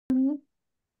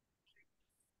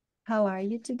How are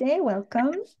you today?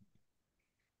 Welcome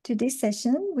to this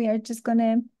session. We are just going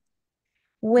to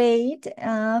wait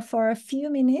for a few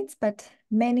minutes, but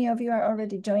many of you are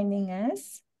already joining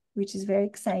us, which is very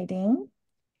exciting.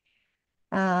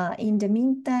 In the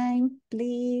meantime,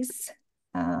 please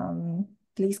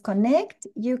connect.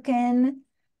 You can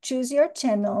choose your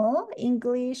channel,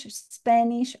 English,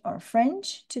 Spanish, or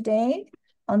French today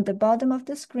on the bottom of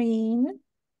the screen.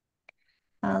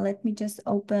 Let me just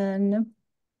open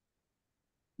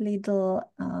little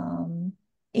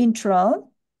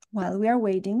intro while we are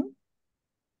waiting.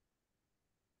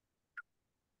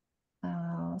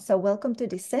 So welcome to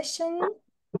this session.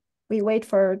 We wait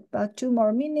for about 2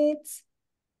 more minutes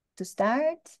to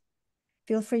start.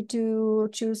 Feel free to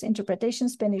choose interpretation,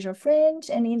 Spanish or French.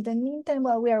 And in the meantime,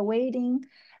 while we are waiting,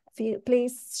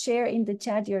 please share in the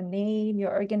chat your name,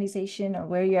 your organization, or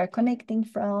where you are connecting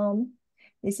from.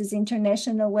 This is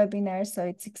international webinar, so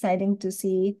it's exciting to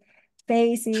see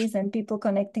faces and people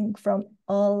connecting from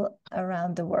all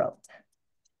around the world.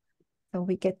 So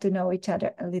we get to know each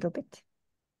other a little bit.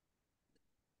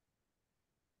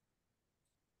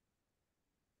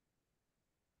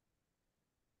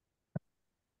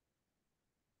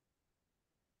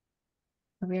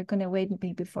 We're going to wait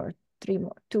maybe for 2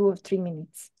 or 3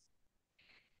 minutes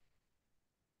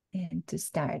and to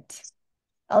start.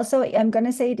 Also, I'm going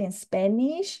to say it in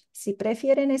Spanish. Si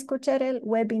prefieren escuchar el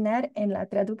webinar en la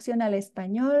traducción al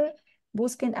español,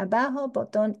 busquen abajo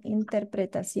botón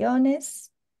interpretaciones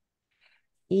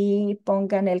y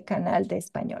pongan el canal de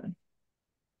español.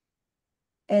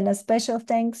 And a special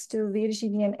thanks to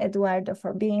Virginia and Eduardo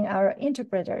for being our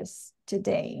interpreters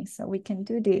today. So we can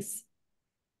do this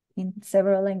in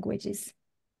several languages.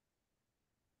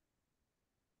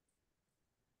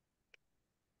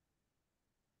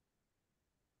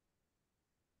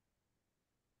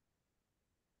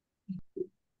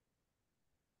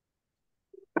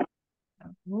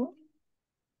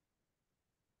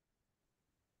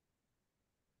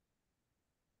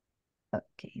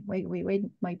 Okay, wait,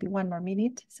 might be 1 more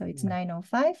minute. So it's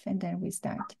 9:05 and then we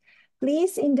start.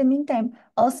 Please, in the meantime,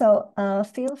 also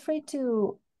feel free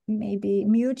to maybe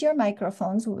mute your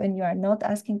microphones when you are not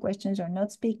asking questions or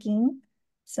not speaking.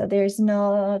 So there's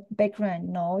no background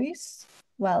noise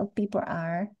while people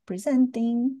are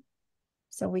presenting,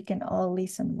 so we can all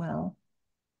listen well.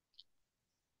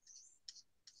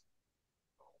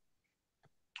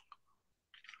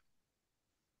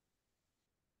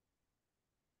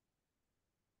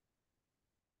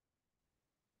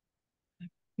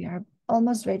 We are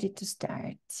almost ready to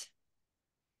start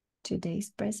today's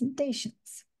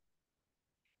presentations.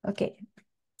 Okay,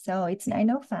 so it's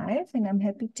 9:05 and I'm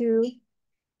happy to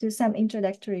do some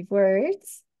introductory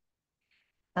words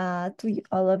to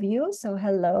all of you. So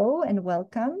hello and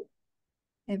welcome,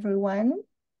 everyone.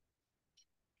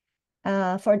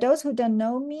 For those who don't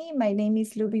know me, my name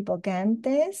is Luby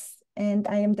Bogantes, and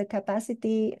I am the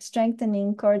Capacity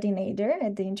Strengthening Coordinator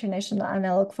at the International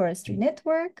Analog Forestry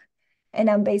Network. And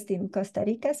I'm based in Costa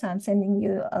Rica, so I'm sending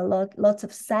you lots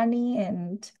of sunny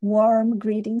and warm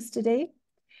greetings today.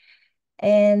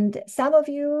 And some of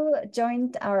you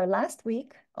joined our last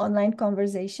week online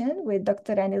conversation with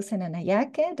Dr. Anilsen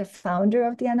Anayake, the founder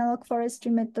of the analog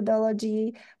forestry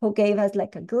methodology, who gave us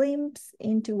like a glimpse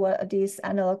into what this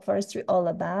analog forestry all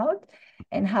about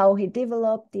and how he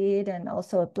developed it and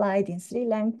also applied in Sri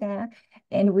Lanka.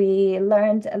 And we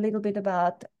learned a little bit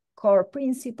about core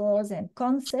principles and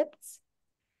concepts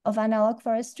of analog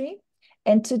forestry.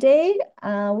 And today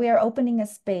we are opening a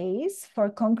space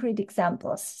for concrete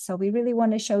examples. So we really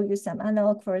want to show you some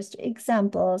analog forestry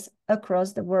examples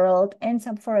across the world and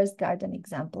some forest garden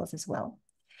examples as well.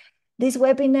 This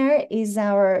webinar is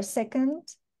our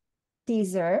second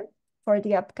teaser for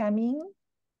the upcoming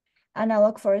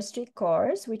analog forestry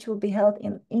course, which will be held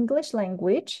in English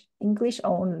language, English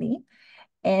only.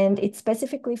 And it's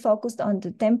specifically focused on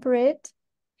the temperate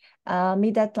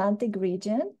Mid-Atlantic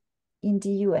region in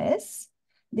the US.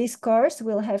 This course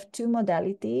will have 2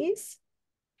 modalities.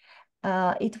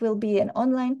 It will be an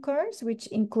online course, which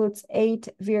includes 8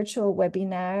 virtual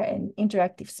webinar and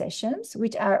interactive sessions,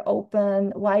 which are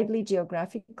open widely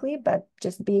geographically, but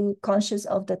just being conscious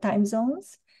of the time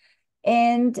zones.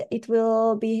 And it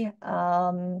will be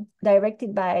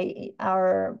directed by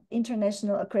our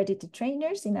international accredited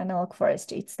trainers in analog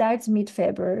forestry. It starts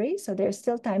mid-February, so there's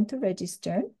still time to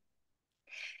register.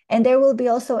 And there will be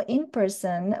also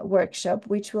in-person workshop,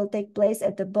 which will take place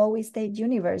at the Bowie State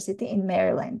University in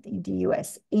Maryland in the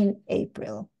US in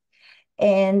April.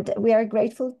 And we are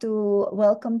grateful to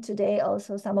welcome today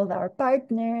also some of our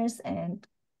partners and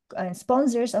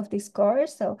sponsors of this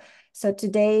course. So So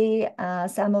today,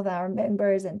 some of our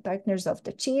members and partners of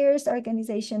the CHEERS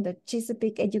organization, the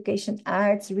Chesapeake Education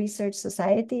Arts Research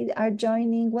Society, are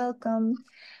joining. Welcome.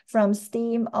 From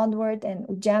STEAM Onward and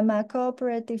Ujamaa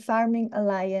Cooperative Farming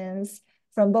Alliance,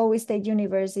 from Bowie State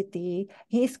University,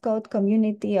 Heathcote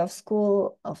Community of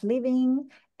School of Living,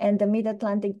 and the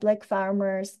Mid-Atlantic Black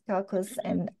Farmers Caucus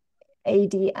and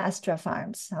AD Astra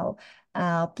Farms. So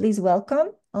please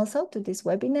welcome also to this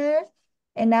webinar.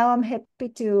 And now I'm happy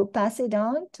to pass it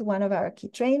on to one of our key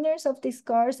trainers of this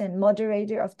course and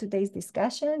moderator of today's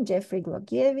discussion, Jeffrey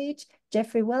Glogiewicz.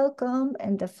 Jeffrey, welcome,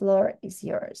 and the floor is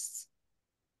yours.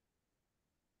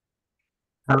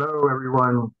 Hello,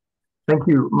 everyone. Thank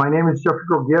you. My name is Jeffrey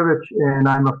Glogiewicz, and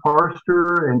I'm a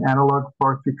forester and analog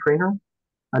forestry trainer.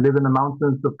 I live in the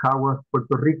mountains of Caguas,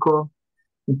 Puerto Rico,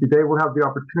 and today we'll have the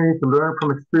opportunity to learn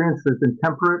from experiences in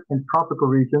temperate and tropical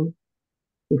regions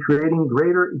in creating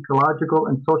greater ecological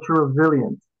and social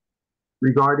resilience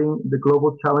regarding the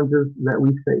global challenges that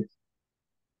we face.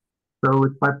 So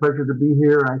it's my pleasure to be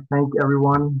here. I thank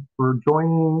everyone for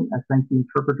joining. I thank the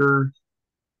interpreters,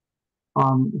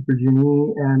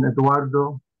 Virginie and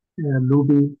Eduardo and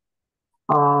Luby.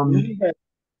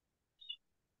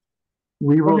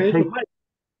 We will take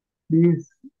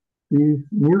these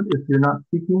mute if you're not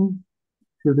speaking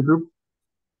to the group.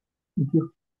 Thank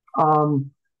you.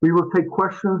 We will take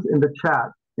questions in the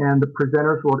chat, and the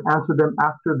presenters will answer them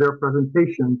after their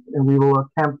presentations, and we will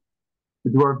attempt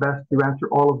to do our best to answer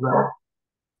all of them.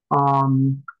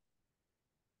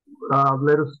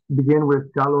 Let us begin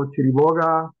with Galo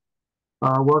Chiriboga.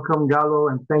 Welcome, Galo,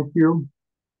 and thank you.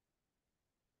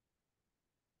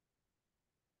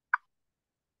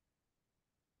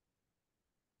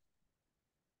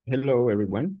 Hello,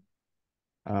 everyone.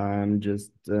 I'm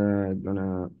just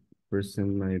gonna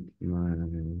present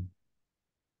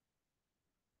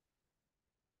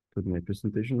put my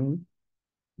presentation on.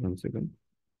 1 second.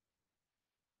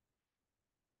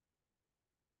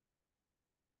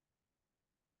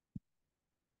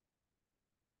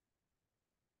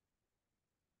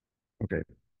 Okay.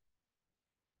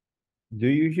 Do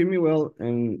you hear me well,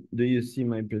 and do you see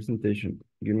my presentation?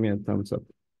 Give me a thumbs up.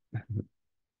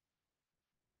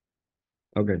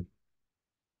 Okay.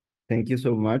 Thank you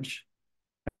so much.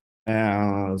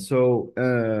 Thank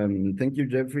you,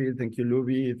 Jeffrey. Thank you,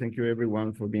 Luby. Thank you,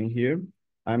 everyone, for being here.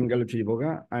 I'm Galo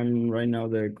Chiriboga. I'm right now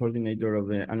the coordinator of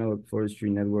the Analog Forestry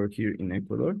Network here in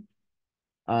Ecuador.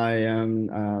 I am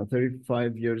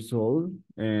 35 years old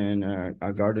and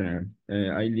a gardener.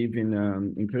 I live in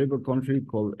an incredible country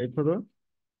called Ecuador,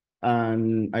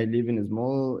 and I live in a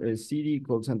small city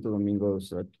called Santo Domingo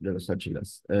de los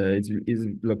Achilas. It's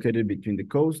located between the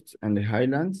coast and the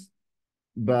highlands,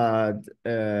 but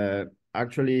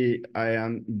actually I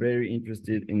am very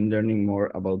interested in learning more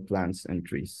about plants and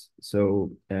trees.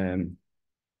 So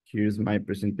here's my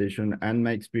presentation and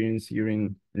my experience here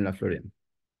in La Floreana.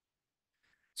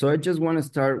 So I just want to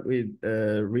start with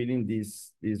reading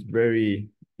this very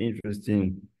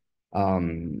interesting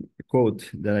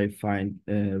quote that I find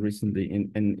recently,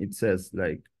 and it says,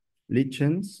 like,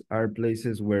 lichens are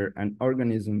places where an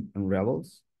organism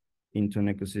unravels into an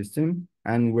ecosystem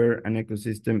and where an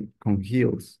ecosystem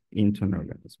congeals into an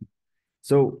organism.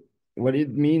 So what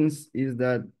it means is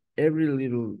that every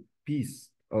little piece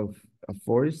of a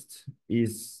forest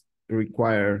is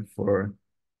required for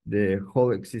the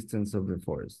whole existence of the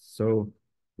forest. So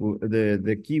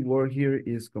the key word here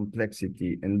is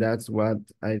complexity, and that's what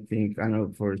I think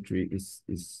analog forestry is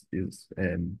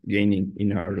gaining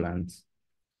in our lands.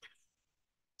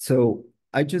 So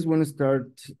I just want to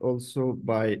start also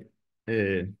by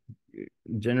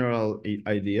general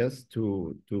ideas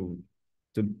to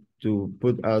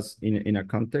put us in a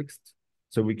context,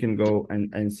 so we can go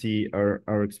and see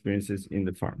our experiences in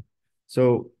the farm.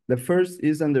 So the first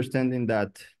is understanding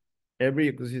that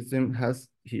every ecosystem has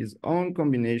his own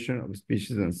combination of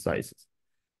species and sizes.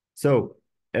 So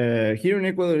here in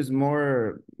Ecuador is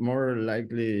more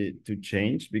likely to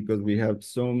change because we have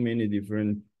so many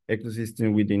different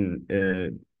ecosystems within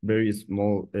very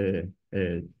small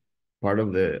part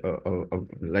of the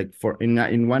like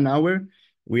in 1 hour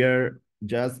we are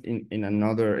just in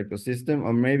another ecosystem,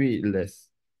 or maybe less.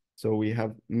 So we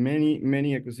have many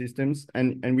ecosystems,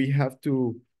 and we have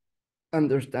to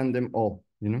understand them all,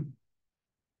 you know.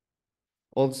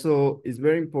 Also, it's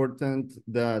very important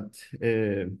that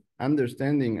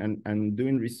understanding and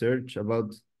doing research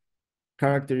about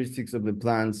characteristics of the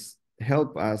plants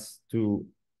help us to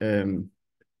come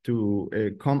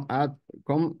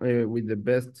with the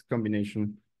best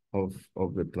combination of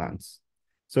the plants.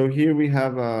 So here we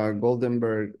have a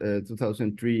Goldenberg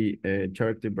 2003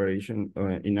 character variation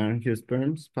in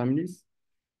angiosperms families.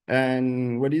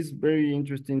 And what is very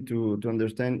interesting to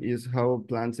understand is how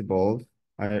plants evolve.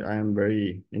 I am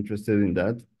very interested in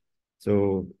that.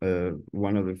 So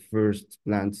one of the first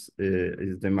plants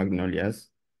is the magnolias.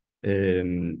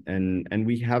 And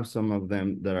we have some of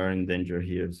them that are in danger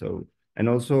here. So, and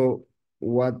also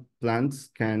what plants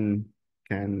can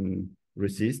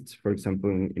resist, for example,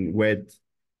 in wet,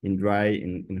 in dry,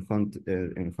 in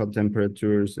hot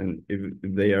temperatures, and if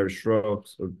they are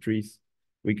shrubs or trees,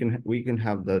 we can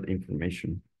have that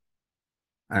information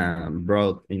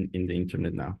brought in the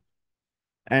internet now.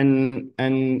 And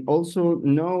also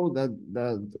know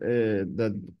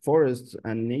that forests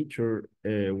and nature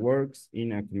works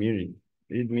in a community.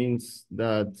 It means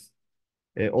that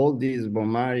all these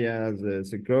bomarias,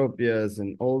 cecropias,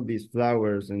 and all these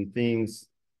flowers and things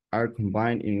are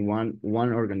combined in one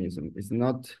organism. It's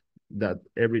not that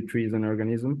every tree is an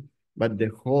organism, but the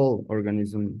whole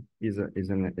organism is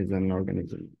an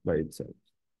organism by itself.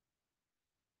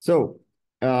 So,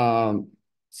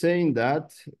 saying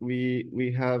that,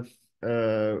 we have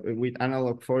with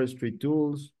analog forestry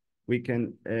tools, we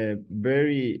can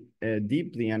very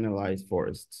deeply analyze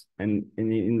forests, and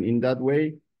in that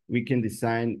way, we can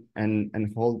design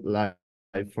and hold life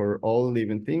for all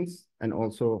living things and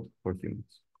also for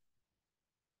humans.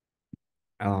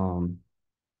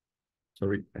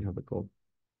 Sorry, I have a call.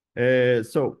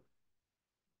 So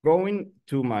going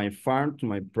to my farm, to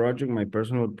my project, my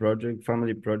personal project,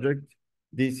 family project,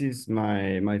 this is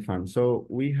my farm. So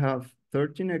we have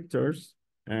 13 hectares,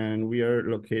 and we are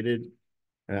located,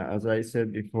 as I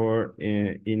said before,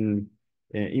 in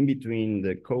between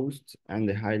the coast and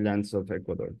the highlands of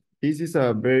Ecuador. This is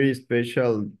a very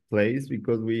special place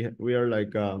because we are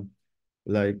like a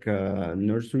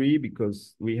nursery,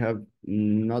 because we have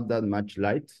not that much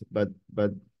light, but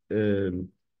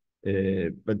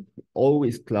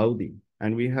always cloudy,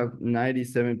 and we have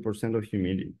 97% of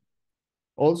humidity.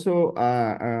 Also,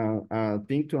 a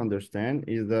thing to understand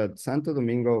is that Santo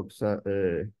Domingo,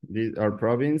 our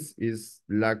province, is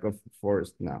lack of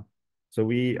forest now. So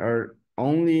we are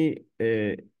only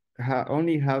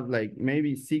have like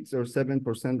maybe 6 or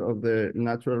 7% of the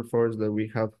natural forest that we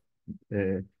have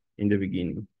in the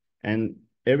beginning, and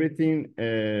everything,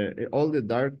 all the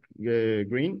dark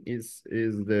green is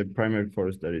the primary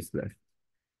forest that is left,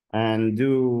 and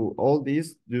do all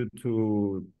this due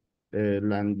to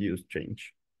land use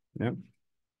change. Yeah.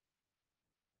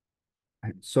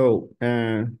 So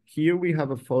here we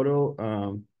have a photo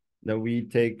that we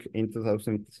take in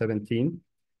 2017.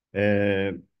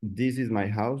 This is my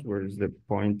house. Where is the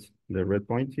point, the red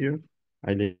point here?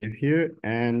 I live here,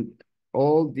 and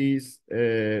all these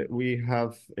we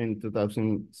have in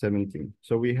 2017.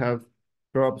 So we have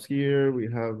crops here. We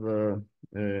have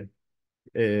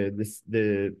the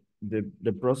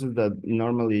process that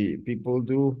normally people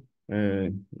do.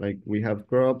 Like we have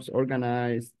crops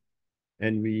organized,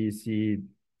 and we see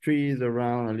trees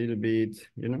around a little bit,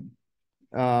 you know.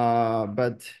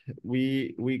 But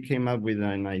we came up with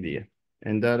an idea,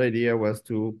 and that idea was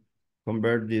to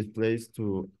convert this place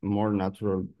to a more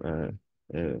natural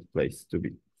place to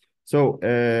be. So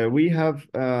we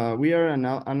are an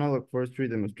analog forestry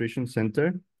demonstration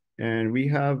center, and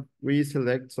we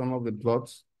select some of the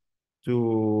plots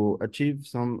to achieve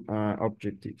some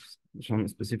objectives, some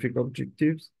specific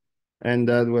objectives. And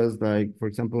that was like, for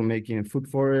example, making a food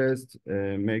forest,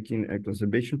 making a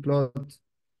conservation plot,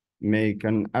 make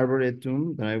an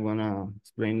arboretum that I want to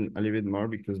explain a little bit more,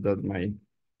 because that's my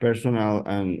personal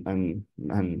and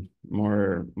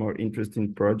more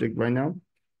interesting project right now.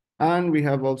 And we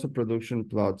have also production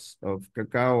plots of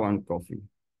cacao and coffee.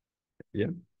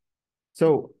 Yeah.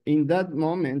 So in that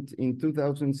moment, in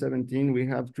 2017, we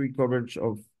have tree coverage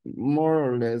of more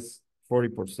or less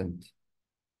 40%.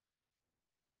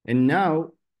 And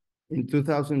now in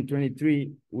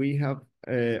 2023, we have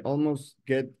almost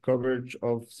get coverage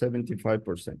of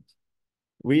 75%.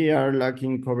 We are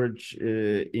lacking coverage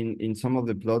in some of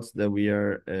the plots that we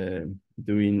are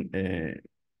doing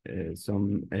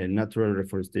some natural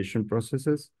reforestation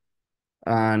processes,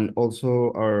 and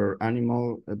also our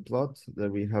animal plot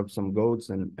that we have some goats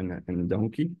and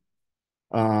donkey.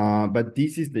 But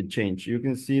this is the change. You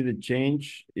can see the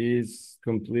change is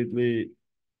completely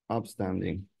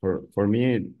outstanding for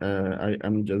me.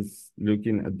 I'm just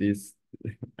looking at this,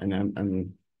 and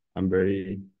I'm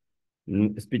very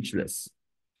speechless.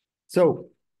 So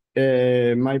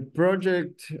my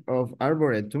project of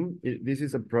Arboretum, this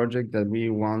is a project that we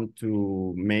want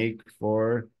to make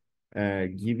for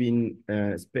giving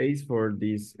space for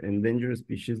these endangered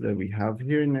species that we have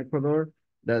here in Ecuador,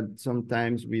 that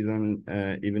sometimes we don't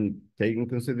even take in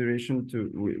consideration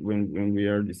when we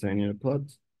are designing a plot.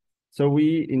 So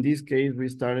we, in this case, we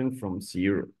started from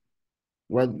zero.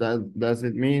 What that does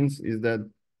it means is that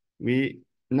we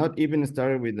not even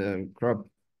started with a crop.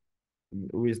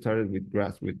 We started with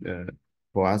grass, with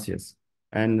poaceas.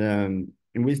 And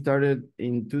we started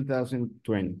in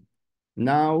 2020.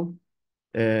 Now,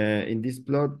 in this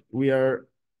plot, we are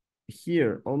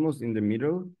here almost in the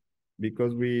middle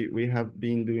because we have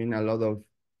been doing a lot of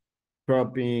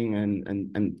cropping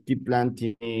and keep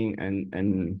planting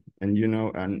and you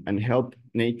know and help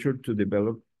nature to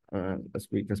develop as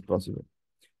quick as possible.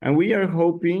 And we are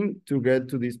hoping to get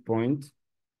to this point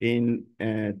in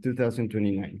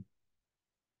 2029.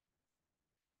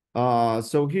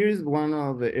 So here's one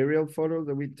of the aerial photos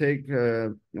that we take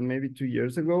maybe 2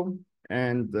 years ago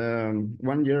and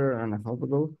 1 year and a half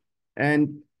ago.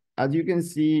 And as you can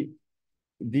see,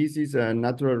 this is a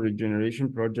natural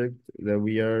regeneration project that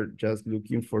we are just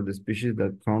looking for the species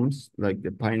that comes, like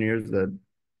the pioneers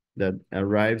that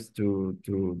arrives to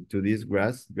this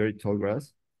grass, very tall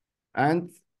grass.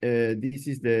 And this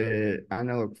is the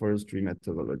analog forestry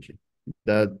methodology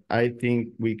that I think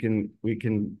we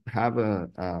can have a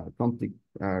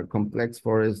complex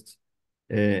forest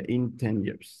in 10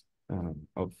 years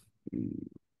of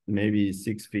maybe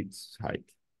 6 feet height.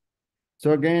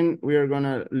 So again, we are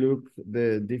gonna look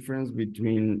the difference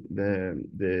between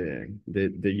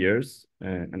the years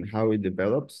and how it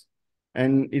develops.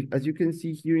 And as you can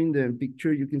see here in the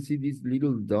picture, you can see these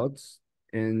little dots,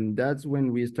 and that's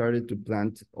when we started to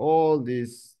plant all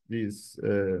this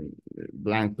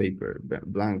blank paper,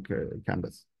 blank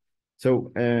canvas.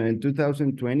 So in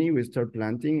 2020, we start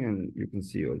planting, and you can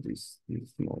see all these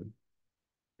small.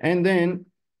 And then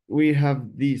we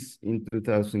have this in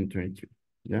 2022,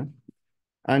 yeah?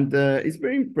 And it's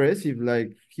very impressive.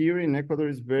 Like here in Ecuador,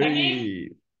 is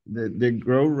very the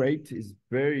growth rate is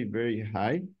very, very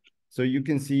high. So you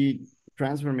can see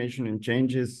transformation and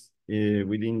changes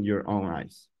within your own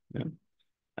eyes. Yeah,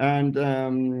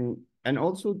 and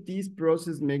also this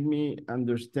process make me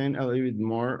understand a little bit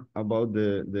more about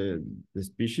the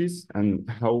species and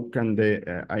how can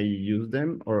I use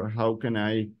them, or how can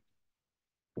I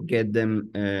get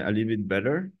them a little bit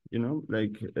better, you know,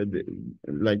 like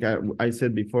I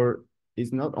said before,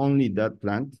 it's not only that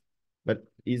plant, but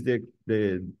is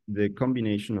the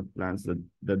combination of plants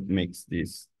that makes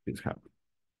this happen.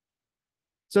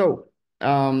 So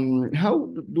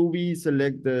how do we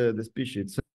select the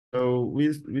species? So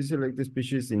we select the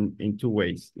species in 2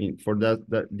 ways. For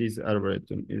this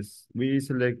algorithm is we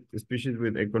select the species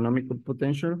with economical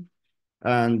potential,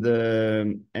 and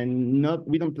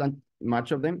we don't plant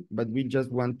much of them, but we just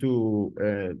want to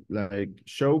like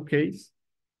showcase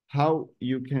how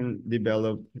you can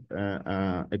develop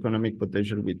economic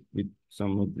potential with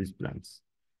some of these plants.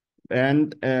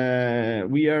 And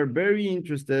we are very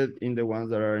interested in the ones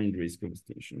that are in risk of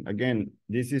extinction. Again,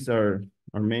 this is our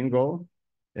main goal.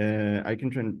 I can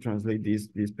translate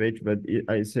this page, but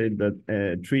I said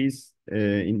that trees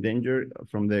in danger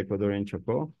from the Ecuadorian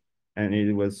Chaco, and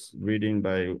it was written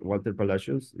by Walter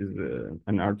Palacios, is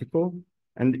an article,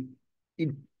 and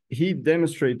he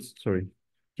demonstrates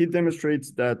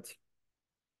that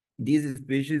these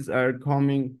species are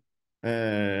coming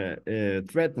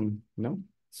threatened, no?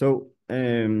 So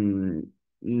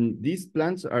these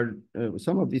plants are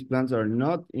some of these plants are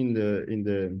not in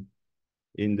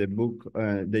the book,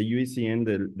 the UICN,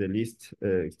 the list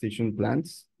extinction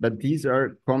plants, but these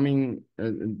are coming.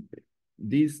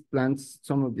 These plants,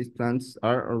 some of these plants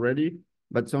are already,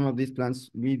 but some of these plants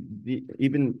we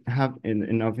even have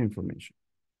enough information.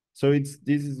 So this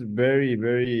is very,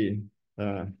 very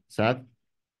sad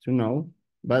to know,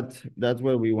 but that's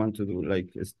what we want to do,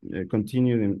 like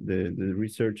continue the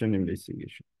research and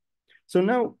investigation. So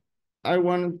now I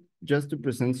want just to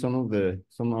present some of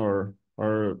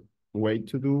our way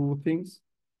to do things.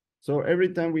 So every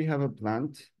time we have a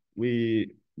plant,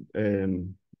 we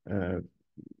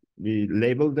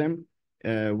label them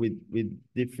with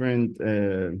different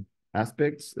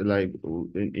aspects. Like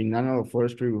in Analog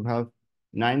Forestry, we have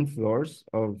 9 floors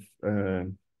of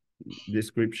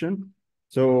description.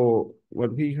 So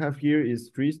what we have here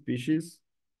is 3 species.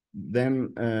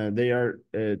 They are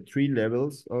 3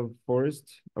 levels of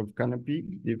forest, of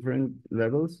canopy, different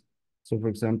levels. So for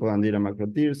example, Andira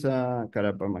macrotirsa,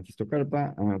 Carapa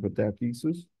magistocarpa, and Acotea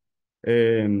quixus.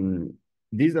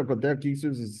 This Acotea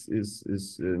quixus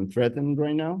is threatened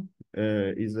right now.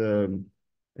 Is a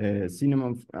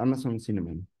cinnamon, Amazon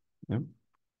cinnamon. Yeah.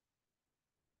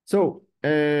 So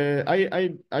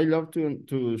I love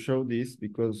to show this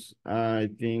because I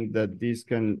think that this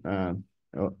can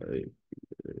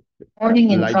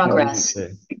recording in progress.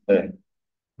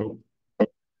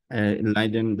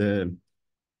 Enlighten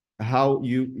how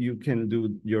you can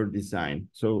do your design.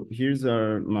 So here's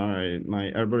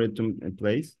my arboretum in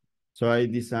place. So I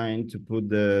designed to put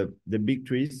the big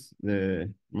trees, the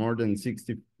more than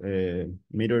 60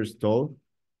 meters tall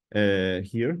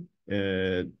here,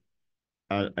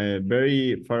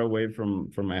 very far away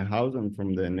from my house and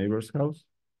from the neighbor's house.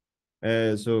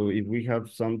 So if we have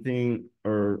something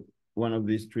or one of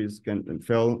these trees can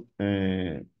fell,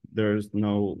 there's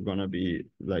no gonna be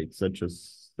like such a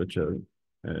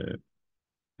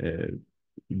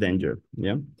danger.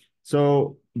 Yeah.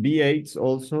 So B8s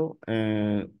also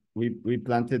we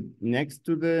planted next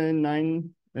to the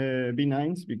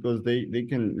B9s because they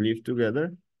can live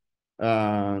together.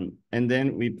 And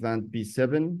then we plant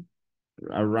B7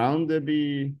 around the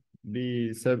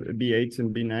B7, B8s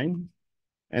and B9.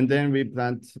 And then we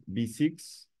plant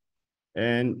B6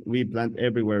 and we plant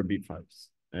everywhere B5s.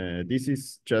 This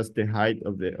is just the height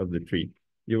of the tree.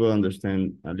 You will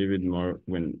understand a little bit more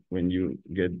when you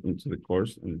get into the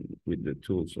course and with the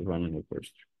tools of Analog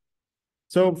Forestry.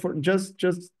 So for just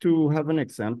to have an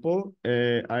example,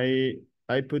 I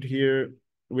put here,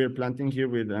 we're planting here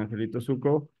with Angelito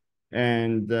Suco,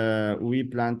 and we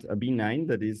plant a B9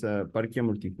 that is a Parkia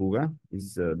multifuga.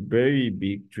 It's a very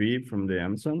big tree from the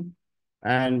Amazon.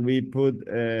 And we put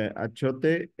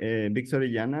achote, Vix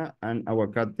orellana, and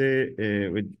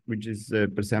aguacate, which is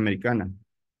Persea americana.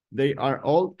 They are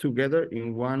all together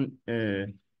in one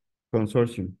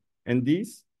consortium. And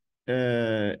this,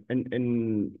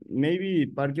 and maybe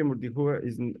Parque Mortijuga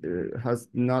has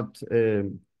not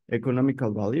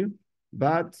economical value,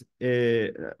 but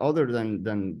other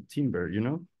than timber, you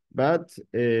know. But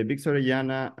Vix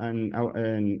orellana and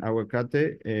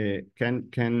aguacate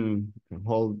can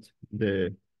hold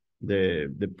the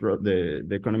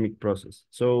economic process.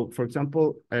 So, for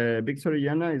example, Vix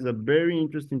orellana is a very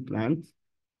interesting plant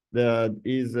that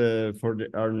is for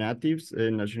our natives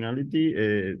nationality,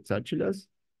 Tzachilas,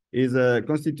 is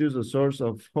constitutes a source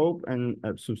of hope and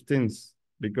substance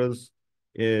because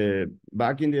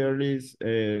back in the early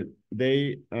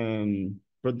they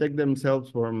protect themselves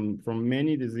from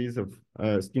many disease of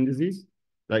skin disease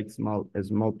like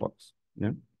smallpox.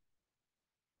 Yeah.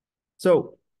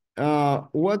 So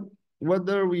what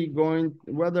are we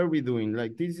doing?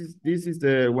 Like this is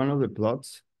the one of the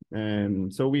plots.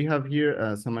 So we have here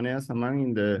Samanea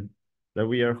Samang that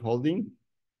we are holding,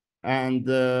 and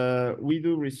we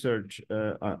do research.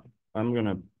 I'm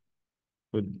gonna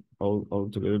put all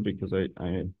together because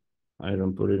I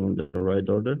don't put it in the right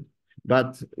order.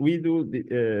 But we do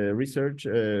the research.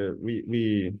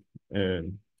 We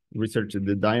research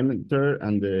the diameter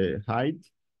and the height,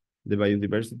 the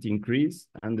biodiversity increase,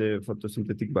 and the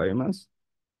photosynthetic biomass.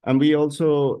 And we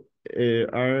also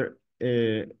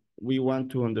we want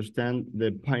to understand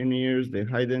the pioneers, the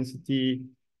high density.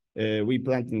 We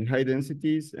plant in high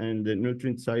densities and the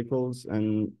nutrient cycles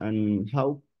and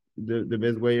how the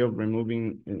best way of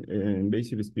removing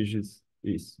invasive species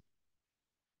is.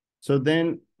 So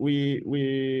then we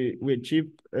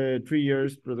achieved 3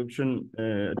 years production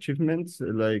achievements,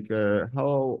 like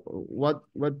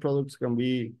what products can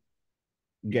we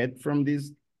get from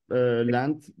this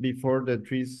land before the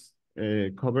trees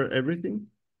cover everything.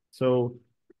 So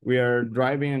we are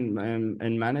driving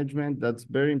and management. That's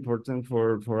very important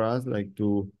for us, like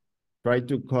to try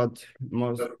to cut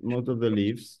most of the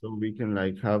leaves so we can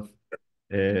like have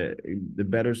the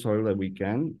better soil that we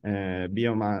can,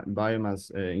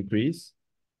 biomass increase,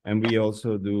 and we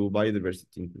also do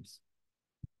biodiversity increase.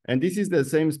 And this is the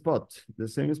same spot,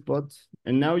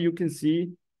 and now you can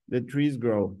see the trees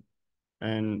grow.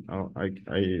 And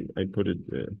I put it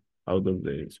out of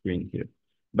the screen here.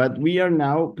 But we are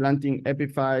now planting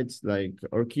epiphytes like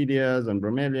orchideas and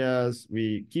bromelias.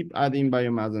 We keep adding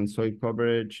biomass and soil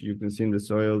coverage. You can see in the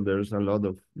soil, there's a lot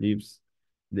of leaves,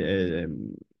 the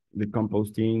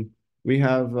composting. We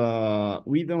have,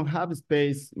 we don't have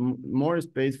space, more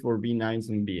space for B9s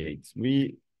and B8s.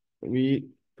 We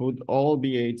put all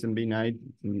B8s and B9s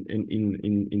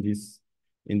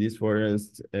in this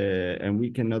forest, and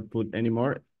we cannot put any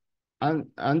more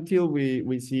until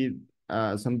we see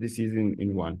some disease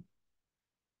in one.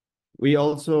 We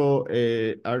also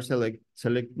are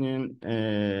selecting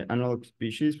analog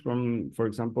species from, for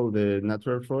example, the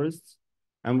natural forests,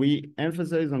 and we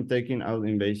emphasize on taking out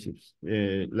invasives,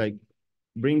 like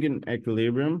bringing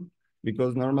equilibrium,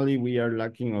 because normally we are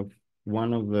lacking of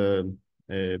one of the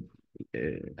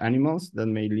animals that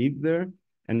may live there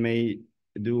and may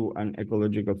do an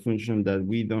ecological function that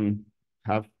we don't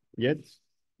have yet,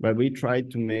 but we try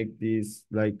to make this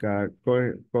like a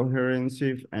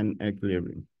coherency and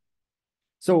equilibrium.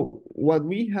 So what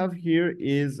we have here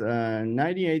is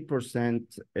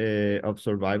 98% of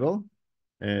survival,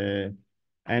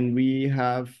 And we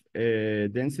have a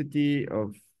density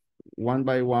of 1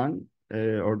 by 1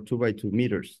 or 2 by 2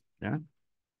 meters. Yeah.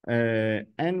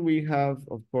 And we have,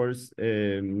 of course,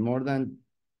 more than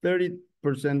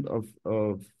 30%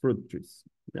 of fruit trees.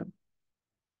 Yeah.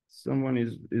 Someone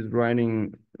is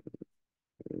writing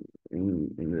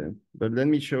in the, but let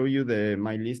me show you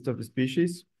my list of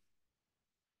species.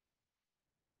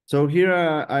 So here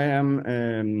I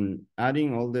am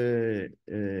adding all the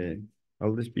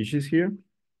species here.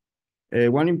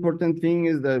 One important thing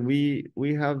is that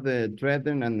we have the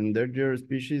threatened and endangered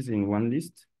species in one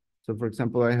list. So for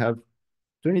example, I have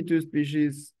 22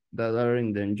 species that are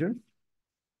in danger,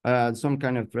 some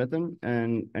kind of threatened,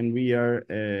 and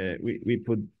we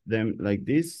put them like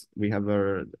this. We have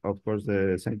of course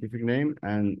the scientific name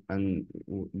and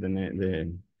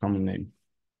the common name.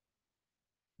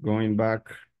 Going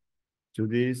back to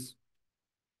this.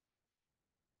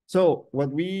 So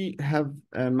what we have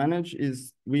managed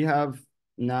is we have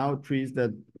now trees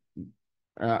that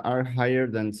are higher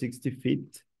than 60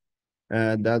 feet.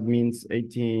 That means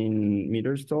 18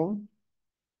 meters tall.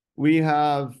 We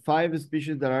have 5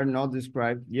 species that are not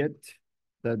described yet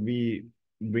that we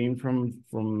bring from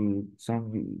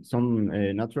some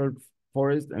natural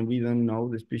forest, and we don't know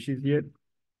the species yet.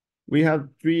 We have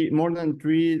more than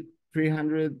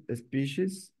 300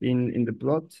 species in the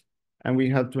plot, and we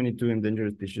have 22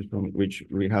 endangered species, from which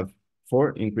we have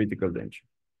 4 in critical danger.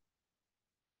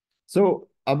 So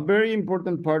a very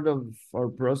important part of our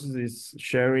process is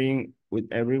sharing with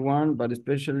everyone, but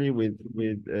especially with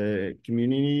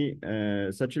community,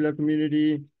 secular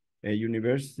community,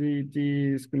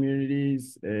 universities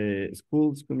communities,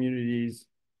 schools communities,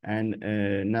 and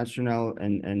national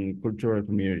and cultural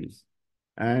communities.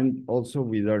 And also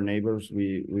with our neighbors,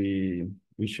 we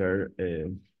share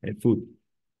food.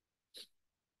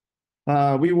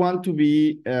 We want to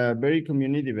be very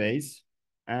community-based,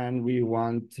 and we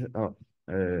want,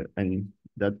 and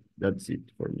that's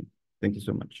it for me. Thank you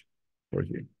so much for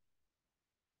hearing.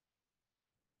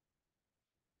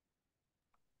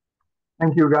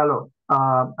 Thank you, Galo.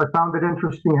 I found it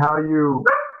interesting how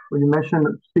when you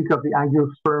speak of the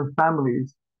angiosperm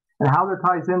families, and how that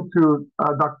ties into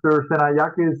Dr.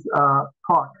 Senayake's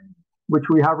talk, which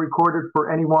we have recorded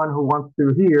for anyone who wants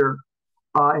to hear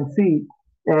and see.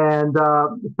 And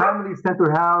families tend to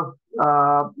have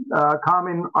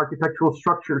common architectural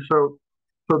structure. So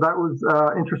that was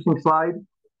an interesting slide.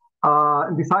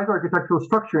 And besides architectural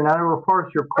structure, in animal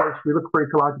forestry, of course, we look for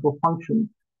ecological function.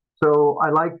 So I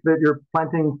like that you're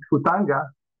planting futanga,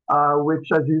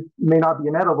 which, as you may not be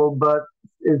an edible, but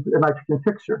is a nitrogen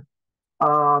fixer.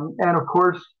 And of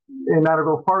course, in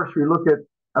animal forestry, we look at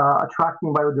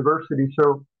attracting biodiversity.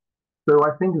 So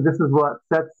I think this is what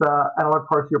sets analog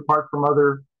forestry apart from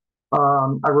other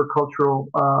agricultural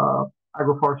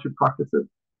agroforestry practices.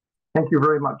 Thank you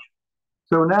very much.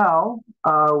 So now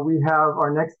we have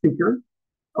our next speaker,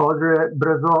 Audrey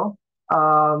Brouxel,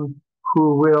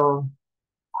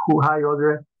 hi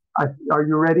Audrey, are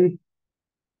you ready?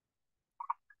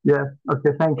 Yes,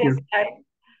 okay, thank you. Hi.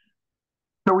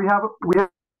 So we have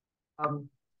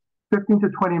 15 to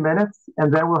 20 minutes,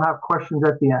 and then we'll have questions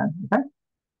at the end, okay?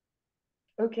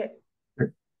 Okay.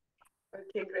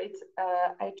 Okay, great.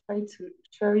 I try to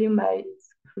show you my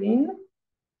screen.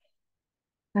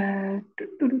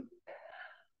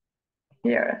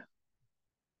 Here.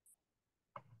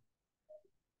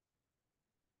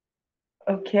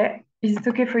 Okay. Is it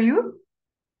okay for you?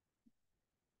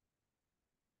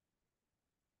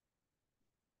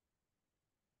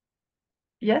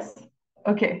 Yes?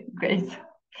 Okay, great.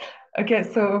 Okay,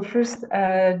 so first,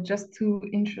 just to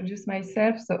introduce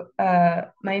myself. So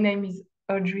my name is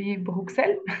Audrey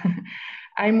Brouxel.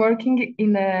 I'm working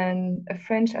in a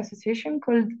French association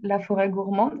called La Forêt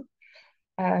Gourmande.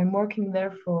 I'm working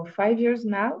there for 5 years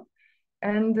now.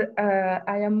 And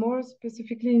I am more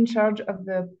specifically in charge of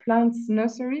the plants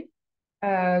nursery,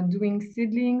 doing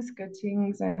seedlings,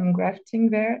 cuttings, and grafting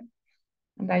there.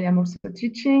 And I am also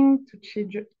teaching to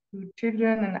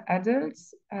children and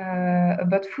adults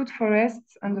about food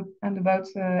forests and about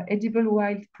edible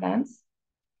wild plants.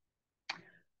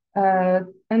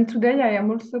 And today I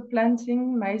am also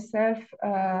planting myself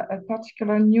a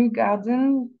particular new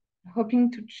garden, hoping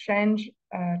to change,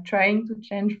 trying to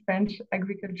change French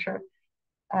agriculture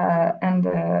and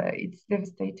its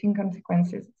devastating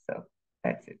consequences. So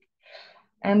that's it.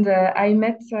 And I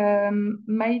met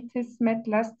Maite Smet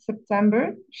last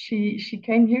September. She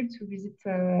came here to visit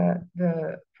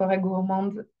the Forêt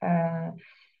Gourmande,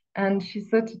 and she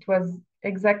thought it was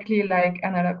exactly like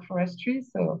analog forestry.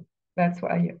 So that's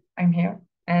why I'm here.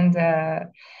 And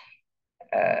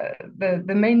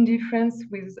the main difference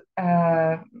with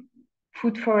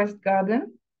food forest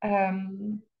garden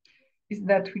is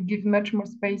that we give much more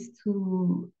space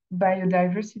to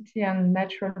biodiversity and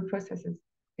natural processes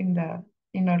in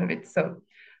all of it. So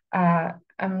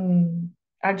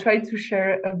I'll try to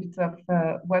share a bit of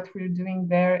what we're doing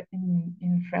there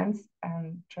in France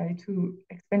and try to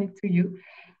explain it to you.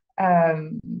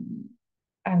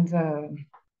 And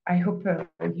I hope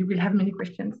you will have many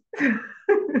questions.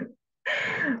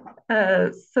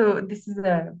 So this is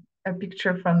a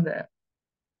picture from the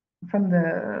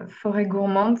Forêt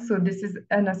Gourmande. So this is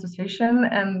an association,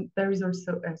 and there is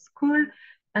also a school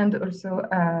and also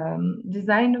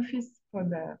design office for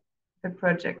the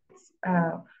projects,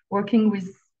 working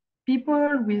with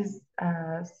people, with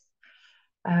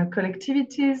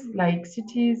collectivities like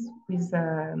cities, with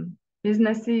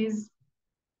businesses,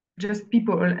 just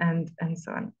people, and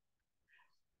so on.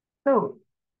 So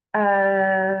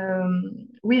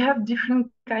we have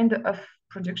different kind of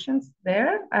productions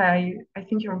there. I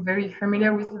think you're very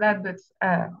familiar with that, but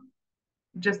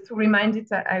just to remind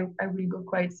it, I will go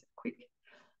quite quick.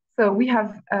 So we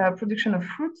have production of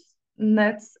fruits,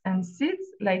 nuts, and seeds,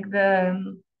 like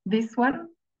this one,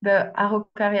 the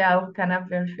Araucaria araucana,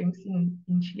 very famous in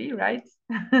Chile, right?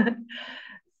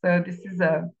 So this is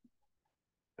a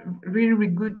really,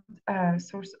 really good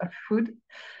source of food.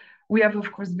 We have,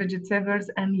 of course, vegetables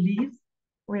and leaves.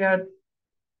 We are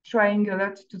trying a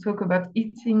lot to talk about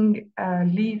eating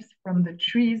leaves from the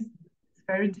trees. It's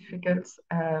very difficult.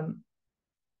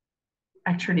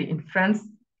 Actually, in France,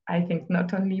 I think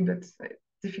not only, but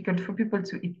difficult for people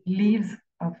to eat leaves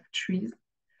of trees.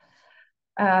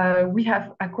 We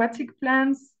have aquatic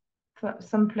plants.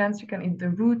 Some plants you can eat the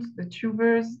roots, the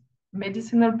tubers,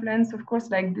 medicinal plants, of course,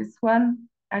 like this one,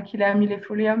 Achillea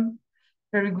millefolium,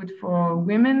 very good for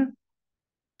women.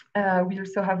 We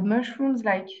also have mushrooms,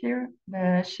 like here,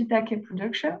 the shiitake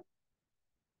production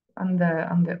on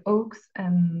the oaks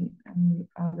and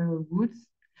other woods.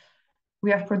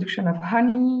 We have production of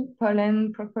honey,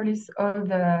 pollen, propolis, all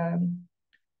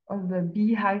the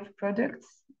beehive products.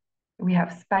 We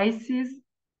have spices,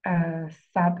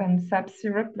 sap and sap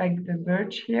syrup, like the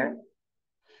birch here.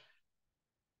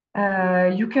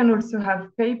 You can also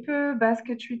have paper,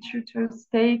 basketry, tutors,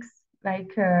 stakes,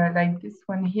 like this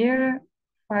one here,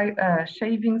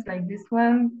 shavings like this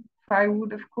one,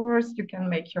 firewood, of course. You can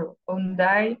make your own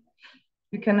dye.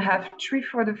 You can have tree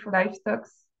fodder for livestock.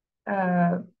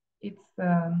 It's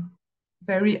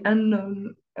very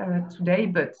unknown today,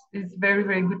 but it's very,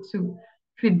 very good to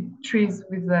feed trees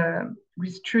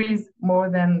with trees more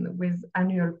than with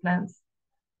annual plants.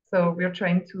 So we're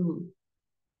trying to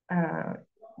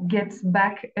get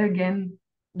back again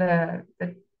the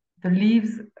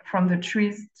leaves from the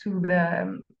trees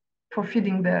to for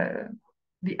feeding the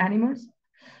animals.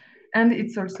 And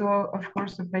it's also, of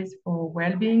course, a place for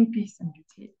well-being, peace, and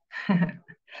beauty.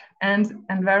 And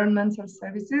environmental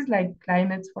services like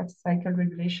climate, water cycle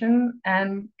regulation,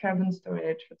 and carbon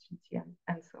storage, fertility,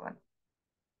 and so on.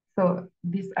 So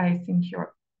this, I think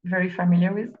you're very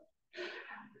familiar with.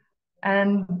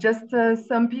 And just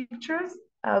some pictures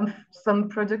of some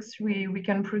products we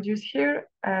can produce here.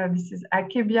 This is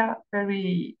akebia,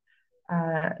 very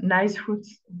nice fruit,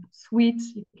 sweet.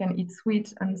 You can eat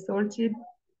sweet and salted.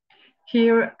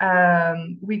 Here,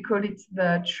 we call it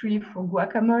the tree for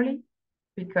guacamole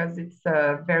because it's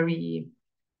a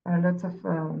lot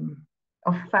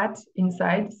of fat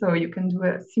inside, so you can do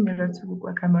a similar to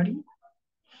guacamole.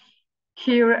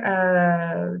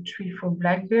 Here, tree for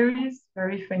blackberries,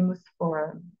 very famous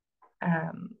for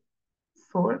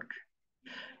salk.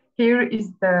 Here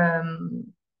is the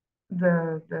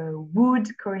wood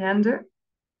coriander,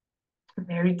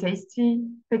 very tasty.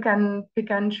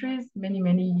 Pecan trees,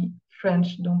 many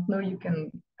French don't know you can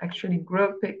actually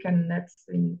grow pecan nuts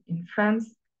in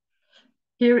France.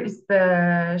 Here is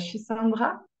the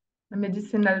Schisandra, a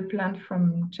medicinal plant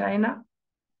from China.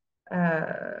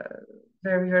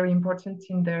 Very, very important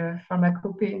in the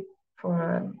pharmacopée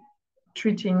for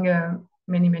treating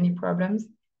many problems.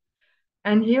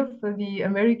 And here for the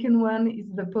American one is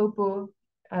the pawpaw,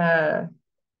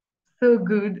 so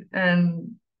good,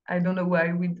 and I don't know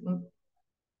why we don't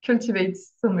cultivate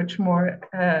so much more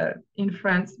in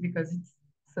France because it's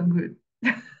so good.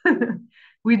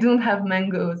 We don't have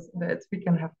mangoes, but we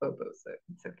can have pawpaw, so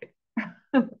it's okay.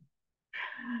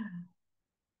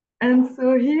 And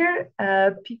so here,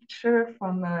 a picture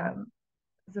from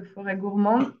the Forêt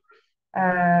Gourmande.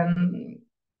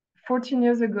 14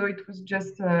 years ago, it was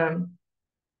just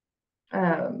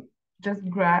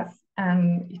grass,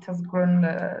 and it has grown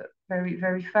very,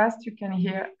 very fast. You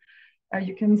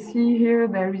can see here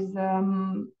there is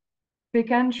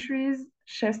pecan trees,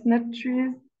 chestnut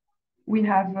trees. We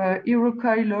have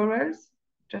Iroquois laurels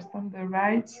just on the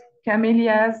right,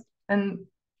 camellias, and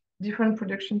different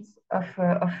productions of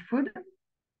food.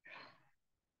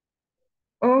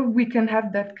 Or we can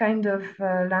have that kind of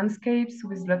landscapes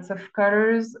with lots of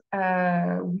colors.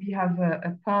 We have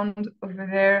a pond over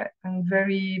there and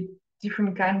very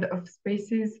different kind of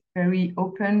spaces, very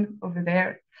open over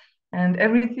there. And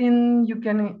everything you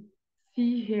can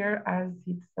see here as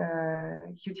its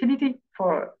utility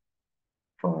for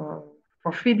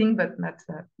feeding, but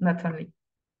not only.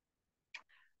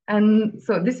 And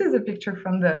so this is a picture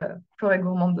from the Forêt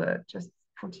Gourmande just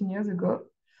 14 years ago.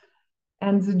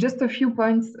 And just a few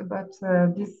points about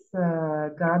this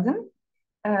garden.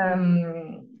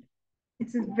 It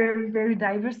is very, very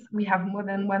diverse. We have more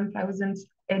than 1,000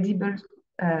 edible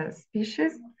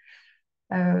species.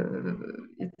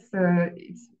 It's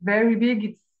very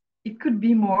big. It could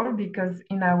be more because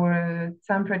in our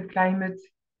temperate climate,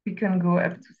 we can go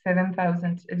up to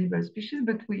 7,000 edible species,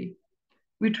 but we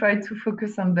try to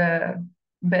focus on the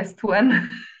best one.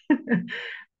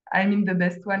 I mean, the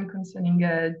best one concerning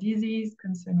disease,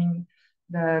 concerning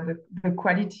the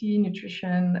quality,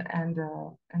 nutrition, and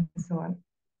so on.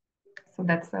 So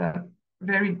that's a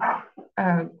very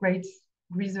great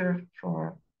reserve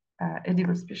for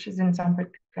edible species in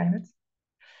temperate climates.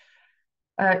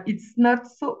 It's not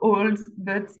so old,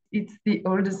 but it's the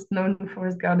oldest known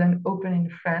forest garden open in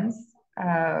France.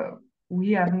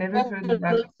 We have never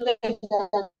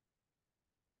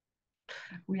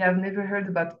heard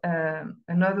about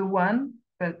another one,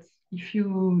 but if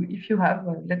you have,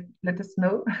 let us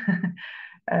know.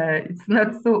 It's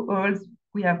not so old.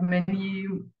 We have many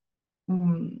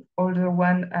older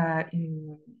one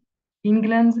in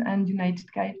England and United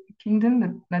Kingdom,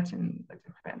 but not in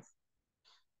France.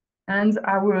 And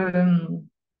our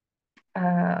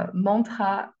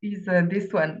mantra is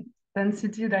this one: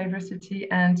 density, diversity,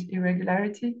 and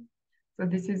irregularity. So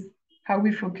this is how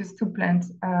we focus to plant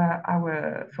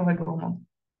our Forêt Gourmande.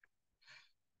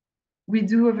 We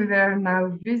do over there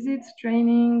now visits,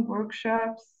 training,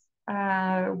 workshops.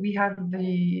 We have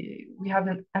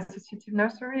an associative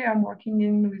nursery I'm working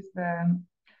in with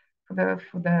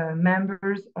for the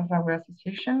members of our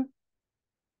association.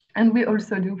 And we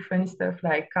also do funny stuff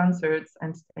like concerts,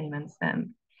 entertainments,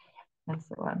 and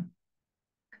so on.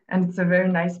 And it's a very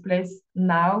nice place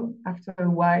now, after a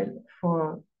while,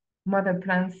 for mother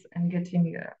plants and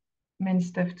getting many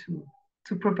stuff to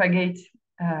propagate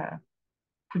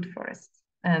food forests.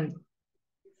 And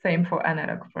same for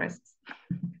analog forests.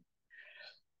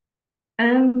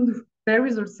 And there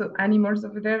is also animals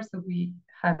over there. So we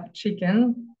have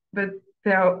chicken, but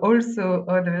there are also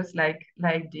others like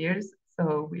deers.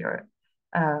 So we are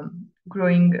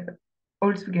growing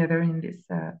all together in this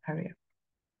area.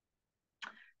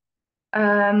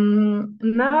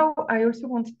 Now I also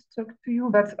wanted to talk to you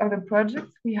about other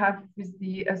projects we have with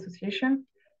the association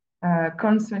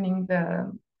concerning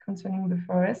the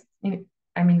forest.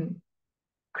 I mean,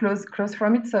 close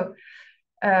from it. So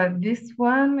this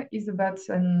one is about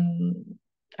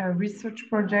a research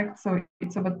project. So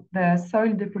it's about the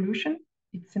soil depollution.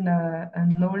 It's in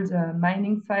an old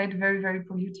mining site, very, very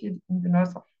polluted in the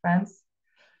north of France.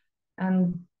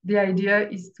 And the idea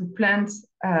is to plant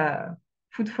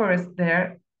food forest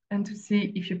there and to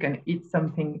see if you can eat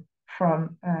something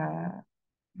from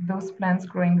those plants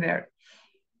growing there.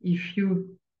 If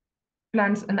you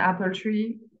plant an apple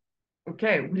tree,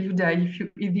 okay, will you die if you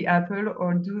eat the apple,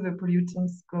 or do the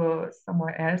pollutants go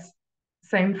somewhere else?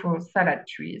 Same for salad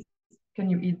trees. Can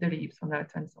you eat the leaves or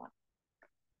not, and so on.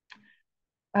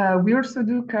 We also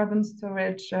do carbon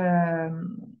storage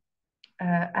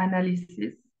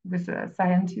analysis with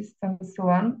scientists and so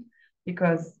on,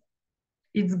 because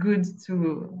it's good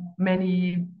to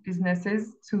many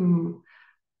businesses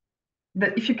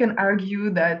that if you can argue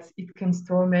that it can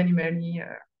store many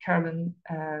carbon,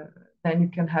 then you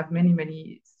can have many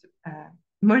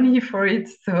money for it.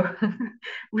 So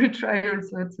we try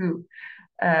also to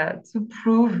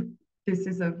prove this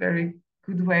is a very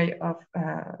good way of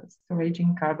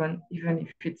storing carbon, even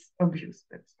if it's obvious,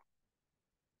 but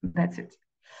that's it.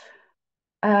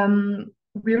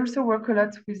 We also work a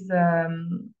lot with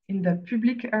in the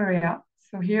public area.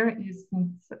 So here is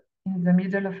in the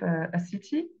middle of a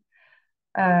city.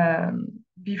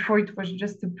 Before it was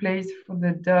just a place for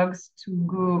the dogs to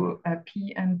go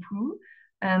pee and poo,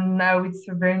 and now it's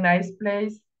a very nice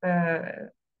place.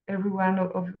 Everyone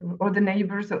all the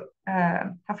neighbors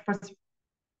have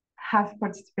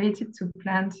participated to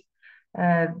plant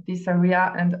this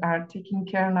area and are taking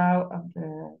care now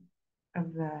of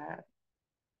the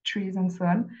trees and so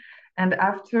on. And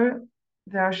after,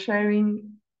 they are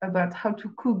sharing about how to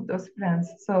cook those plants.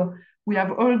 So we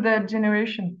have all the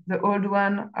generation. The old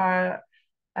one are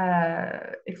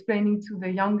explaining to the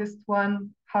youngest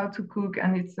one how to cook,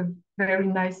 and it's a very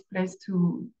nice place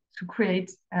to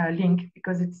create a link,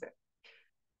 because it's a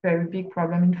very big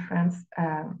problem in France.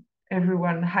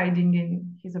 Everyone hiding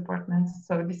in his apartments.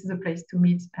 So this is a place to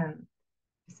meet, and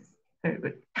this is very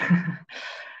good.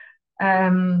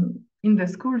 In the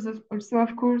schools also,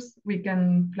 of course, we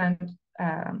can plant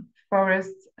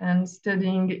forests, and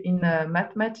studying in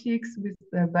mathematics with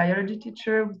the biology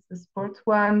teacher, with the sports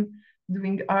one,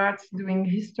 doing art, doing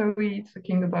history,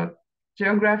 talking about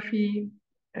geography.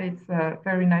 It's a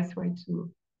very nice way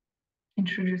to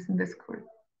introduce in the school.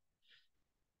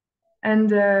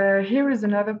 And here is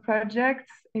another project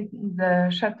in the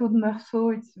Château de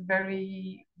Meursault. It's a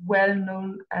very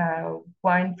well-known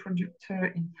wine producer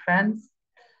in France.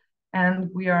 And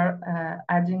we are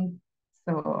adding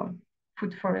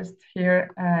food forest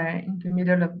here in the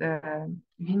middle of the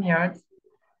vineyards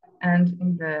and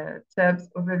in the tubs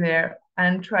over there,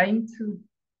 and trying to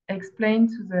explain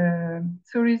to the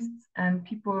tourists and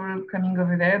people coming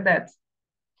over there that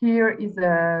here is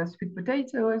a sweet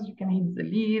potatoes, you can eat the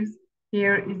leaves.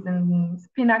 Here is a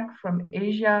spinach from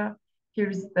Asia. Here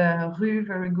is the rue,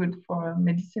 very good for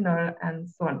medicinal, and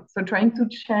so on. So trying to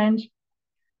change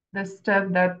the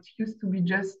stuff that used to be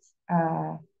just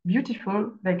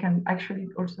beautiful, they can actually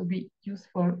also be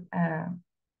useful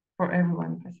for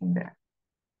everyone passing there.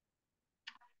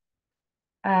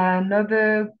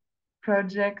 Another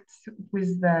project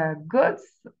with the goats,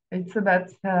 it's about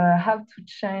how to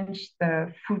change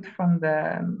the food from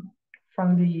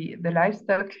the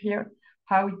livestock here,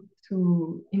 how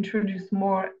to introduce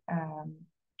more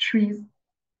trees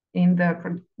in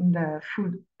the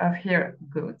food of here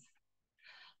goats.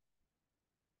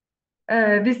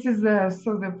 This is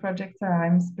so the project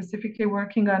I'm specifically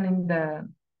working on in the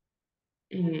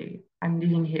I'm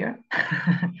living here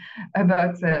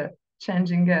about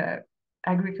changing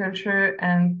agriculture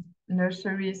and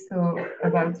nursery, so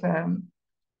about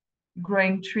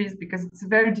growing trees, because it's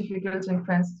very difficult in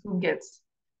France to get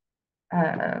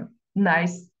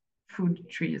nice food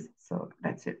trees. So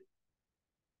that's it.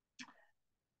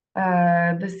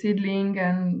 The seedling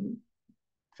and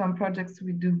some projects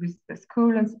we do with the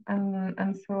school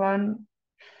and so on.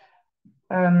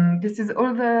 This is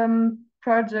all the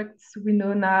projects we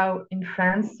know now in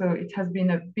France. So it has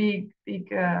been a big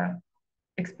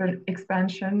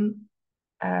expansion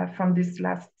from these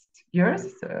last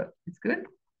years. So it's good.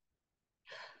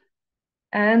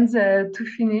 And to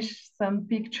finish, some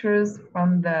pictures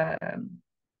from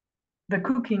the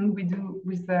cooking we do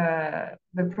with the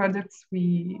products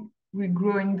we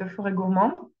grow in the Forêt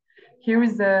Gourmande. Here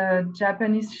is a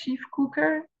Japanese chef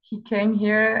cooker. He came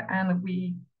here and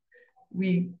we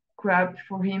grabbed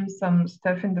for him some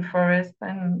stuff in the forest,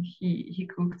 and he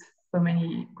cooked so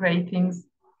many great things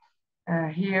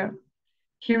here.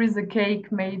 Here is a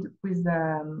cake made with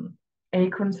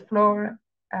acorns flour.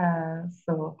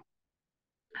 So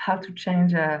how to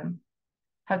change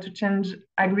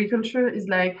agriculture is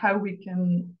like how we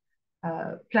can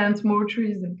plant more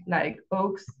trees like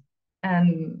oaks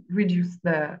and reduce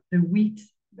the wheat,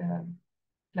 the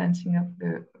planting of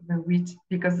the wheat,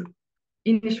 because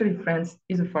initially France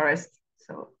is a forest.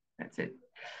 So that's it.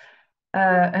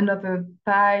 Another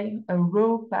pie, a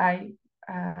raw pie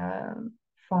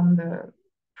from the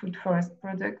food forest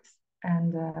products,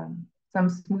 and some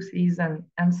smoothies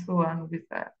and so on with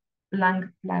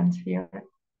lang plant here.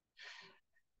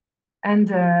 And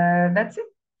that's it.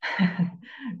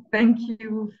 Thank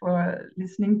you for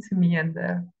listening to me, and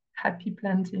happy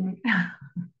planting.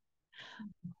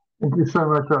 Thank you so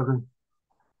much, Audrey.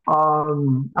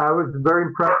 I was very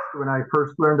impressed when I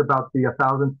first learned about the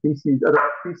 1,000 species,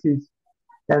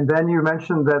 and then you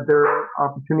mentioned that there are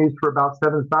opportunities for about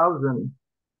 7,000,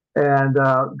 and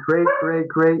great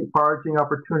foraging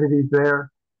opportunities there.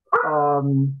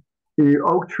 The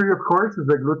oak tree, of course, is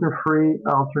a gluten-free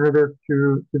alternative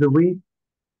to the wheat.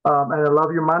 And I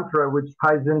love your mantra, which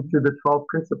ties into the 12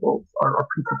 principles, our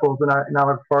principles in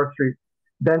Analog Forestry: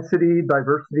 density,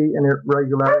 diversity, and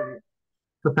irregularity.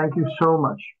 So thank you so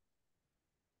much.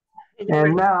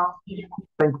 And now,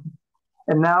 thank you.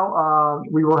 And now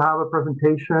we will have a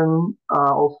presentation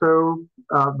also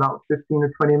about 15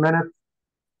 or 20 minutes.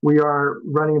 We are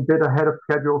running a bit ahead of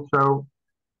schedule, so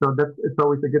it's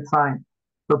always a good sign.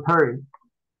 So Perry,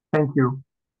 thank you.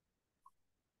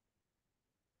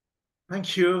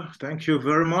 Thank you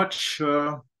very much,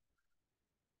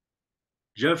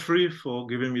 Jeffrey, for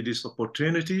giving me this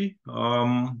opportunity.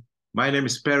 My name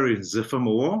is Perry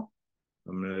Ndzefemmegho.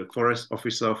 I'm a forest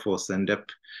officer for CENDEP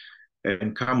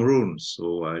in Cameroon.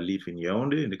 So I live in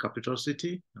Yaoundé, in the capital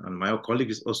city, and my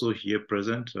colleague is also here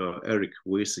present, Eric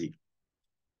Wesi.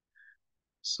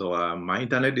 So my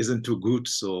internet isn't too good,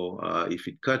 so if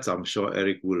it cuts, I'm sure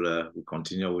Eric will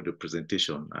continue with the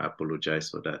presentation. I apologize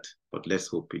for that, but let's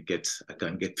hope I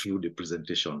can get through the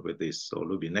presentation with this. So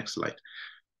Luby, next slide.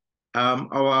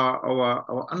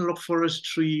 Our analog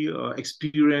forestry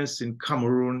experience in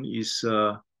Cameroon is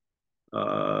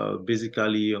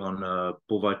basically on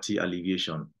poverty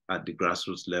alleviation at the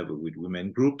grassroots level with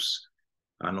women groups,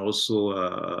 and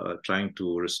also trying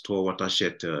to restore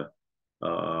watershed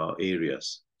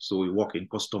areas. So we work in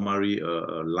customary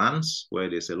lands where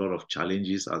there's a lot of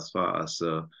challenges as far as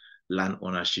land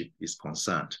ownership is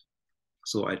concerned.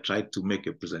 So I tried to make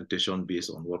a presentation based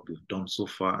on what we've done so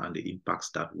far and the impacts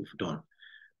that we've done.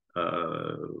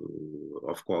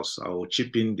 Of course, I will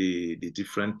chip in the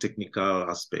different technical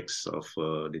aspects of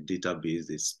the database,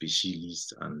 the species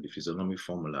list, and the physiognomic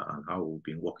formula, and how we've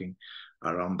been working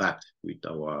around that with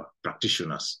our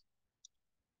practitioners.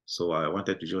 So I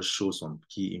wanted to just show some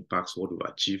key impacts, what we've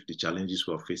achieved, the challenges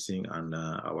we're facing, and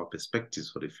our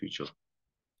perspectives for the future.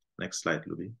 Next slide,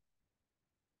 Luby.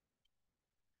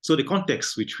 So the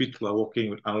context with which we're working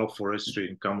with analog forestry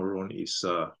in Cameroon is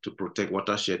to protect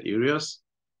watershed areas,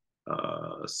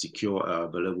 secure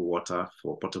available water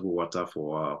for potable water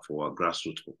for our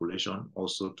grassroots population,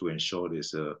 also to ensure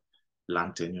there's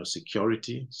land tenure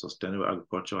security, sustainable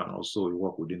agriculture, and also we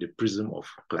work within the prism of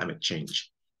climate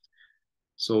change.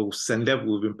 So CENDEP,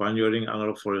 we've been pioneering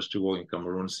analog forestry work in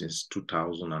Cameroon since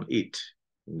 2008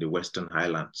 in the Western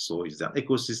Highlands. So it's an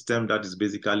ecosystem that is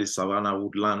basically savanna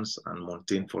woodlands and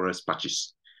montane forest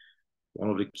patches.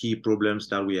 One of the key problems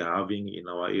that we are having in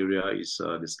our area is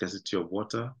the scarcity of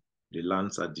water. The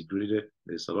lands are degraded.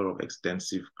 There's a lot of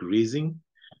extensive grazing,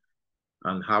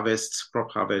 and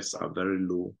crop harvests are very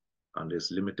low, and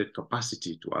there's limited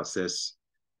capacity to access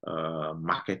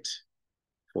market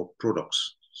for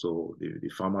products. So the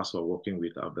farmers we're working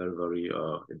with are very, very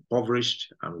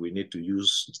impoverished, and we need to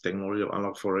use technology of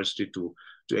analog forestry to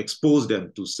expose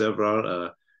them to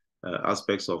several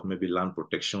aspects of maybe land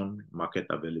protection, market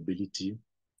availability,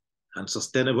 and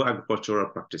sustainable agricultural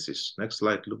practices. Next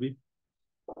slide, Luby.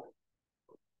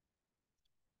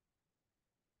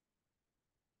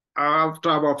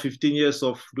 After about 15 years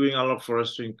of doing analog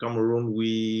forestry in Cameroon,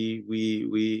 we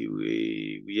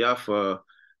have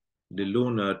the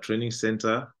lone training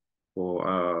center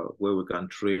for where we can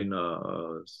train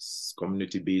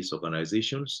community-based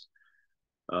organizations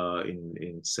at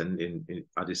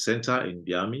the center in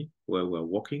Biami, where we're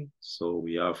working. So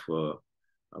we have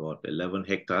about 11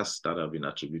 hectares that have been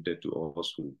attributed to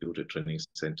us. We built a training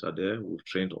center there. We've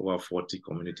trained over 40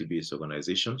 community-based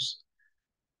organizations.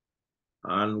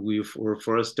 And we've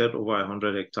reforested over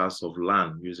 100 hectares of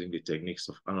land using the techniques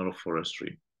of analog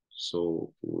forestry.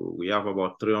 So we have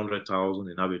about 300,000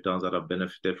 inhabitants that have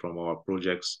benefited from our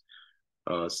projects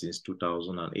since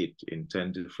 2008 in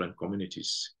 10 different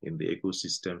communities in the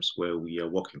ecosystems where we are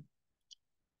working.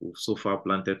 We've so far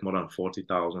planted more than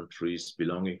 40,000 trees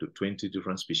belonging to 20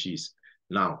 different species.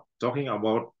 Now, talking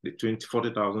about the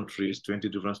 40,000 trees, 20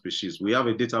 different species, we have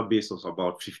a database of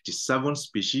about 57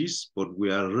 species, but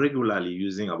we are regularly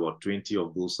using about 20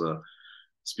 of those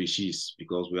species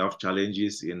because we have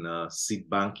challenges in seed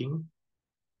banking.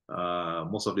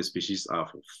 Most of the species are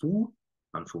for food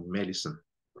and for medicine.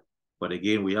 But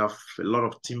again, we have a lot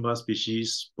of timber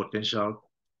species potential,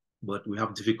 but we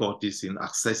have difficulties in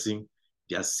accessing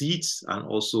their seeds and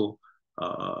also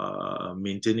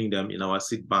maintaining them in our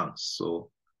seed banks.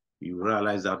 So you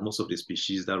realize that most of the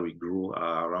species that we grow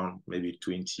are around maybe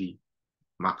 20,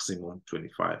 maximum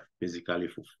 25, basically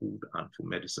for food and for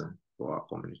medicine for our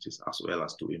communities, as well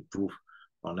as to improve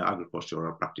on the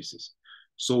agricultural practices.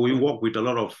 So we work with a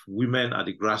lot of women at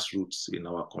the grassroots in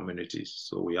our communities.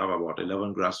 So we have about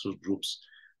 11 grassroots groups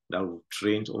that we've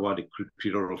trained over the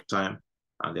period of time,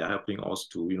 and they're helping us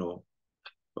to,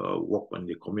 work on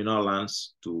the communal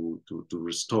lands to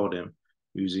restore them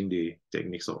using the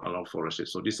techniques of analog forestry.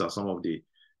 So these are some of the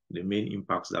main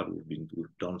impacts that we've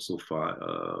done so far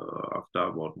after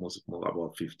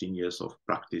about 15 years of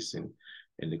practice in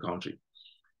the country.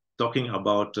 Talking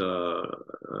about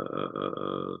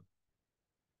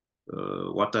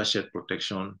watershed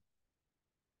protection,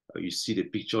 you see the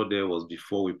picture there was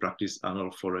before we practiced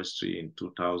analog forestry in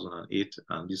 2008,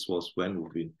 and this was when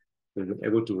we've been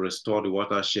able to restore the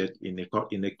watershed in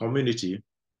a community,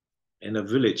 in a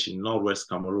village in northwest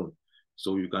Cameroon.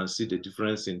 So you can see the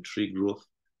difference in tree growth.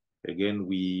 Again,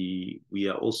 we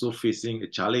are also facing a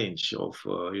challenge of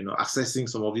accessing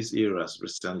some of these areas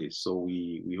recently. So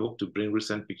we hope to bring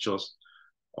recent pictures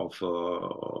of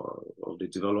the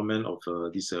development of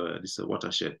this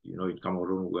watershed. You know, in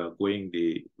Cameroon, we are going,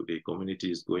 the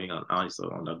community is going and is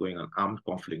undergoing an armed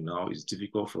conflict now. It's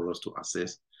difficult for us to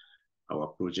access our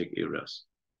project areas.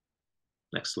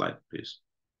 Next slide, please.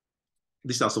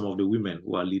 These are some of the women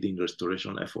who are leading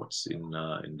restoration efforts in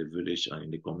the village and in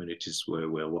the communities where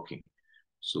we're working.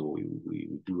 So we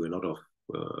do a lot of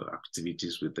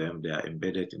activities with them. They are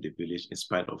embedded in the village in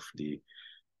spite of the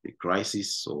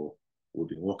crisis. So we've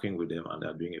been working with them, and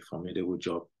they're doing a formidable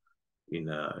job in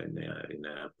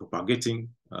propagating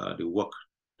the work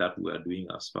that we are doing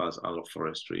as far as Analog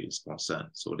Forestry is concerned.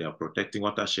 So they are protecting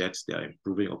watersheds, they are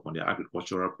improving upon their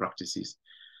agricultural practices,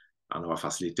 and our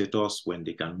facilitators, when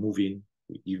they can move in,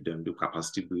 we give them the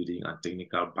capacity building and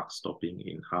technical backstopping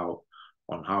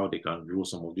on how they can grow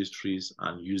some of these trees,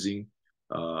 and using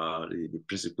the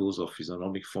principles of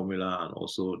physiognomic formula and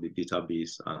also the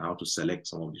database, and how to select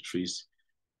some of the trees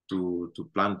to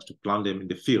plant them in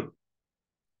the field.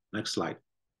 Next slide.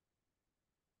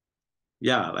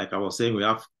 Yeah, like I was saying, we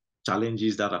have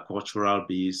challenges that are cultural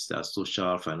based, that are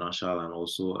social, financial, and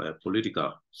also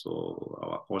political.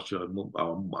 So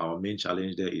our main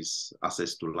challenge there is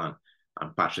access to land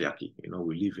and patriarchy. You know,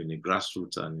 we live in a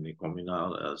grassroots and in a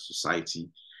communal society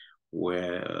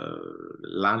where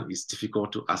land is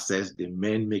difficult to access. The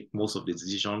men make most of the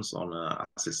decisions on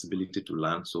accessibility to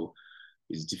land. So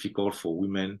it's difficult for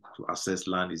women to access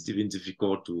land. It's even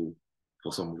difficult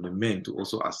for some of the men to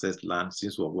also access land,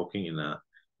 since we're working in a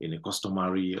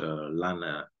customary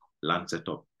land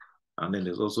setup. And then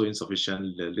there's also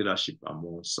insufficient leadership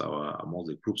amongst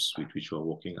the groups with which we're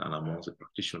working and amongst the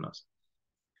practitioners.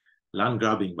 Land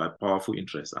grabbing by powerful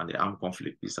interests and the armed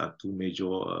conflict, these are two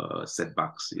major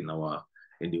setbacks in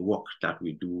the work that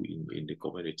we do in the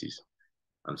communities.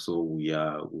 And so we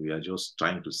are just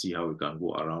trying to see how we can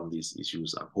go around these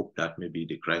issues and hope that maybe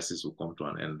the crisis will come to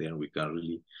an end, then we can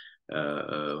really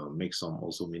make some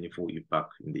also meaningful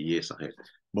impact in the years ahead.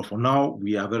 But for now,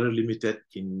 we are very limited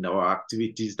in our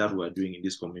activities that we are doing in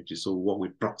this community. So we work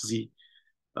with proxy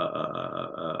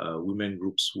women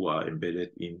groups who are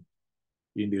embedded in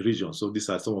the region. So these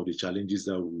are some of the challenges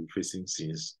that we're facing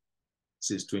since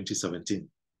 2017.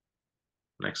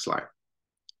 Next slide.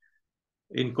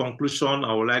 In conclusion,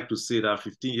 I would like to say that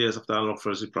 15 years after analog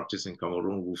forestry practice in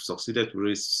Cameroon, we've succeeded to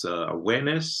raise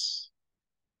awareness,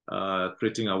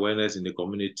 creating awareness in the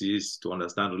communities to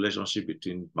understand the relationship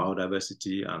between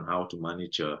biodiversity and how to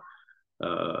manage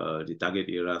the target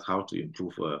areas, how to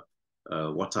improve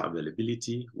water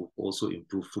availability. We've also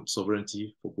improved food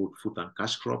sovereignty for both food and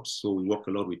cash crops. So we work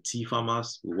a lot with tea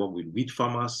farmers, we work with wheat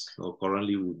farmers. So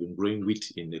currently, we've been growing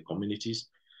wheat in the communities.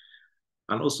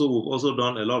 And also, we've also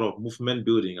done a lot of movement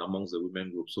building amongst the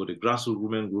women groups. So the grassroots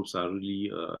women groups are really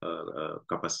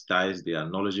capacitized. They are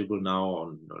knowledgeable now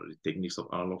on the techniques of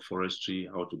analog forestry,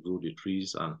 how to grow the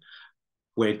trees and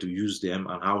where to use them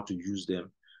and how to use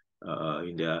them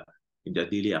in their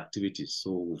daily activities.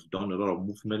 So we've done a lot of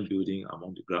movement building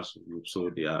among the grassroots groups. So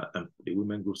the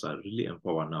women groups are really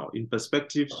empowered now. In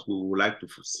perspectives, we would like to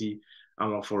see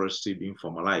analog forestry being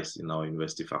formalized in our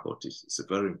university faculties. It's a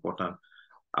very important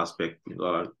aspect in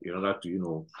order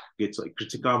to get a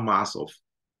critical mass of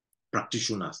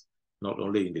practitioners, not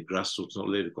only in the grassroots, not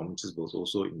only in the communities, but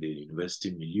also in the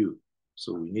university milieu.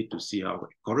 So we need to see how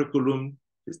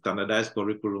the standardized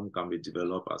curriculum can be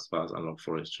developed as far as analog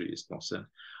forestry is concerned.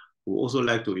 We also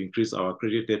like to increase our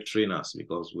accredited trainers,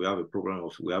 because we have a problem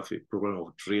of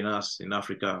trainers in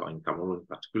Africa, or in Cameroon in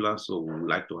particular. So we would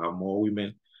like to have more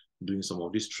women doing some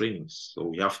of these trainings. So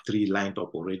we have 3 lined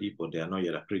up already, but they are not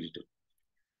yet accredited.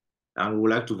 And we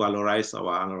would like to valorize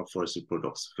our analog forestry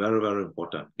products. Very, very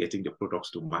important, getting the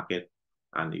products to market.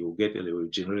 And it will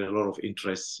generate a lot of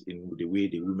interest in the way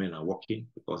the women are working,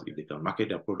 because if they can market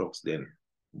their products, then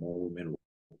more women will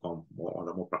come,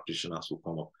 more practitioners will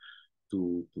come up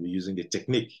to using the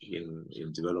technique in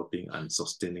developing and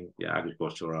sustaining their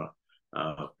agricultural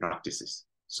practices.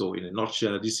 So in a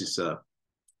nutshell, this is our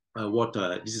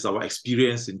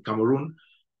experience in Cameroon.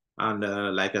 And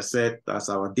like I said, as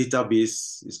our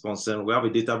database is concerned, we have a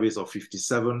database of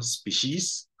 57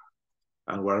 species,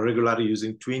 and we're regularly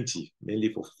using 20,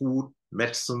 mainly for food,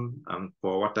 medicine, and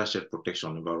for watershed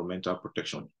protection, environmental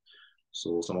protection.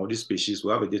 So some of these species,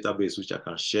 we have a database which I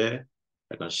can share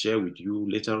with you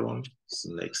later on. It's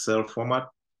in Excel format.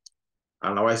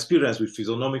 And our experience with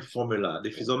physiognomic formula, the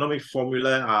physiognomic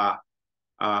formula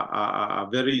are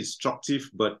very instructive,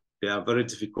 but they are very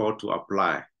difficult to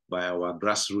apply by our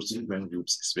grassroots women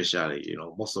groups, especially.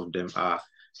 Most of them are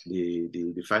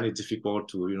they find it difficult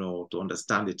to to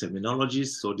understand the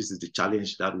terminologies. So this is the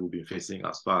challenge that we've been facing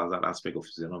as far as that aspect of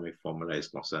physiognomic formula is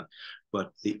concerned.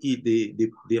 But they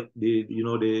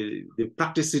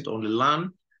practice it on the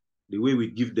land. The way we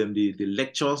give them the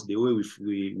lectures, the way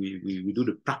we do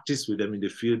the practice with them in the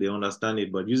field, they understand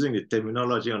it. But using the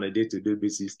terminology on a day-to-day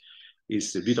basis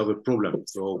is a bit of a problem.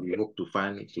 So we hope to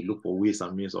look for ways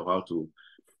and means of how to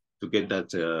get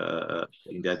that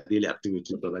in their daily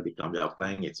activity so that they can be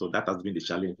applying it. So that has been the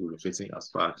challenge we're facing as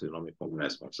far as economic formula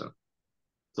is concerned.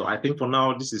 So I think for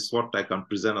now, this is what I can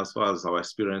present as far as our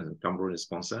experience in Cameroon is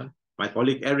concerned. My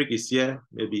colleague Eric is here.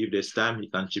 Maybe if there's time, he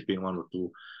can chip in one or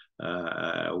two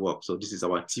work. So this is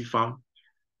our tea farm.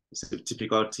 It's a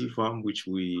typical tea farm which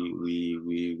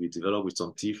we develop with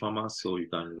some tea farmers. So you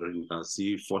can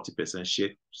see 40%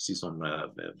 shade. See some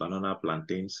banana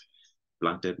plantains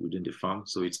planted within the farm.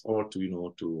 So it's all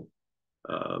to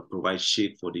provide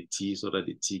shade for the tea so that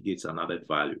the tea gets an added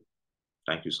value.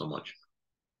 Thank you so much.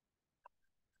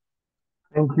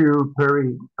 Thank you,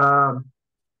 Perry. I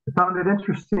found it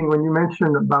interesting when you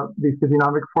mentioned about the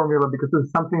physiognomic formula, because it's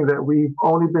something that we've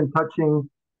only been touching,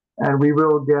 and we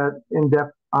will get in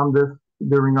depth on this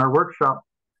during our workshop.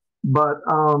 But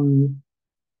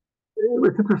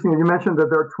it's interesting. You mentioned that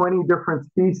there are 20 different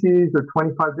species or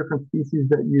 25 different species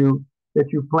that you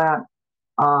plant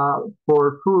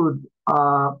for food.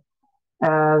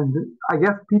 And I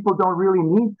guess people don't really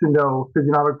need to know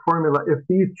physiognomic formula if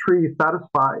these trees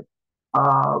satisfy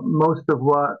most of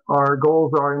what our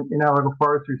goals are in analog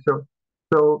forestry. So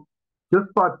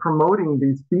just by promoting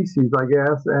these species, I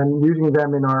guess, and using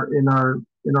them in our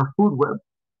food web,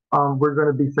 we're going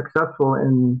to be successful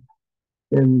in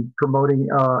promoting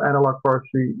analog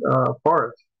forestry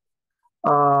forests.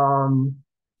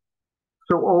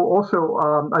 So also,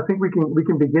 I think we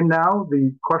can begin now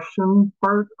the question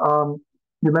part.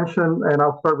 You mentioned, and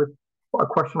I'll start with a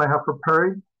question I have for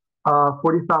Perry.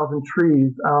 40,000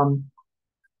 trees.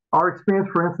 Our experience,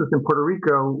 for instance, in Puerto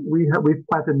Rico, we've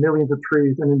planted millions of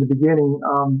trees, and in the beginning,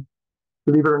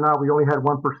 believe it or not, we only had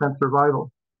 1%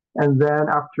 survival. And then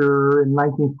after in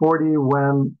 1940,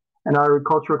 when an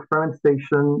agricultural experiment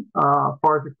station,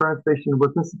 forest experiment station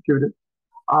was instituted,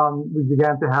 we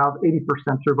began to have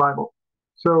 80% survival.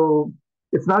 So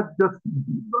it's not just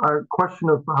a question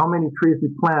of how many trees we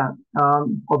plant,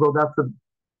 although that's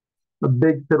a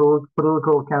big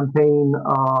political campaign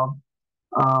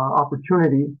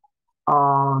opportunity.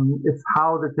 It's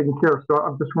how they're taken care of. So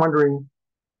I'm just wondering,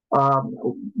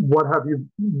 what have you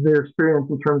their experience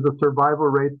in terms of survival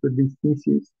rates with these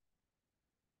species,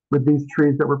 with these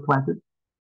trees that were planted?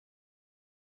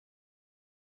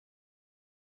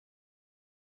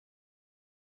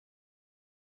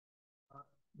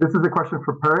 This is a question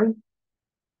for Perry.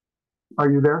 Are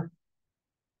you there?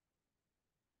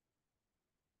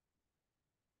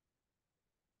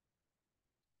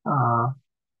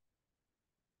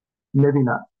 Maybe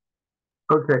not.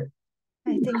 Okay. I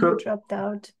think you dropped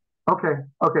out. Okay.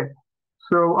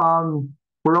 So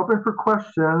we're open for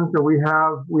questions, and we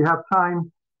have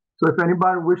time. So if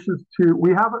anybody wishes to,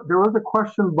 there was a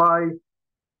question by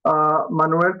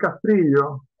Manuel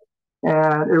Castrillo,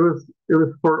 and it was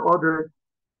for Audrey,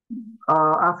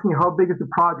 asking how big is the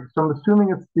project. So I'm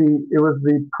assuming it was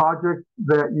the project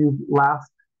that you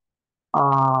last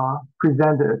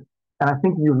presented, and I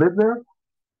think you live there.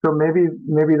 So maybe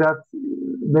that's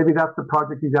the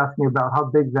project he's asking about, how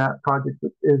big that project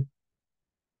is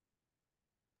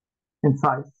in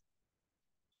size.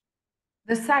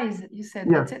 The size, you said?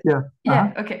 Yes, that's it? yes.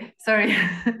 Yeah, okay, sorry.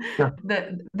 Yeah.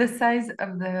 The size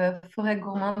of the Forêt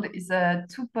Gourmande is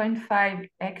 2.5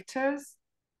 hectares.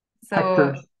 So,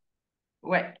 hectares.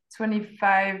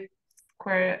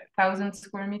 25,000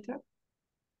 square meters.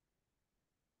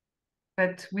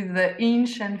 But with the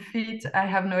inch and feet, I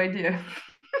have no idea.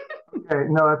 Okay,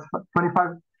 no, that's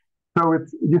 25. So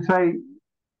you say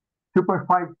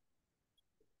 2.5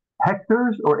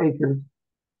 hectares or acres?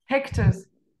 Hectares.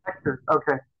 Hectares,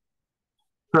 okay.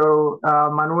 So,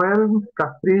 Manuel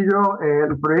Castrillo,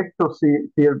 el proyecto,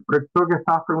 si el proyecto que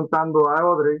estás preguntando a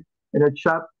Audrey en el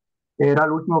chat era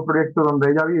el último proyecto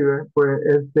donde ella vive, pues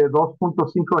es de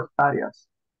 2.5 hectáreas.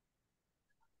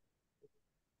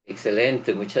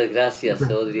 Excelente, muchas gracias,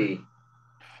 Audrey.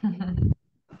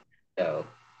 Chao.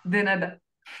 De nada.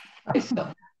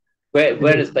 Eso.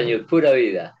 Buen español, pura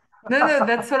vida. No,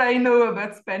 that's what I know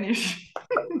about Spanish.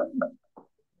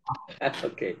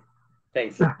 Okay,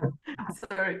 thanks.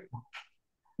 Sorry.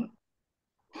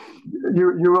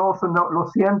 You also know,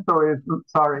 lo siento is,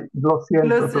 sorry, lo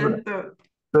siento.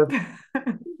 Lo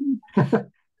siento.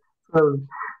 So,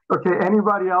 okay,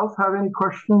 anybody else have any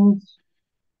questions?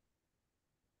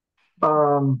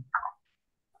 Um,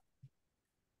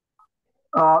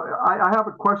 I have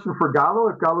a question for Galo,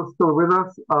 if Galo's still with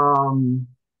us.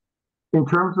 In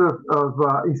terms of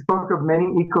he spoke of many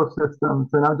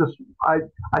ecosystems, and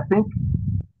I think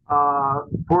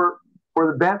for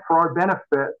for our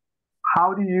benefit,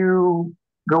 how do you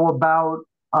go about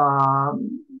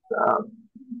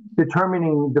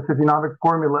determining the physiognomic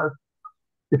formulas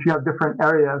if you have different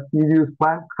areas? Do you use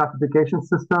plant classification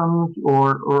systems,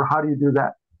 or how do you do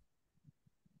that?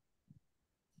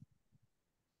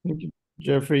 Thank you,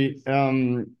 Jeffrey.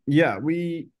 Yeah,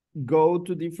 we go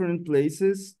to different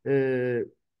places.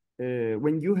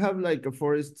 When you have like a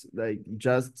forest like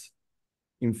just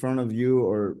in front of you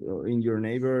or in your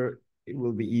neighbor, it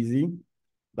will be easy.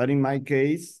 But in my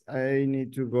case, I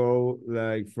need to go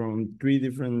like from 3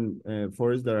 different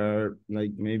forests that are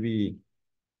like maybe,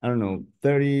 I don't know,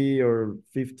 30 or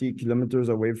 50 kilometers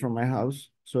away from my house.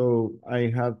 So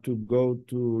I have to go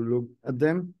to look at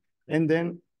them, and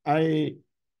then I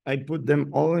put them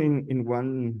all in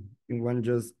one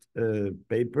just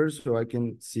paper so I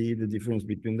can see the difference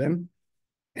between them.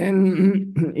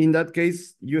 And in that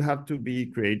case, you have to be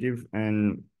creative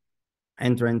and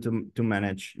trying to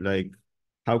manage like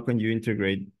how can you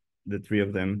integrate the 3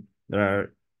 of them that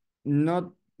are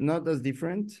not as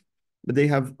different, but they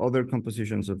have other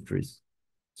compositions of trees.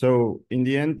 So in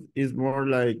the end, it's more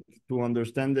like to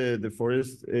understand the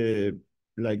forest,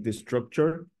 like the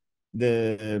structure.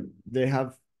 They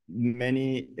have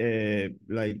many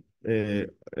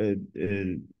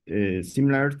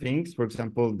similar things. For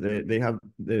example, they have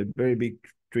the very big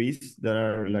trees that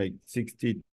are like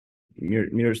 60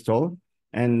 meters tall,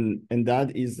 and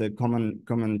that is a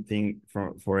common thing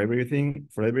for everything,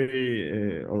 for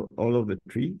every all of the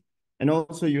tree. And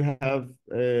also you have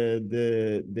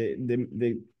the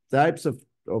types of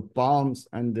palms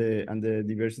and the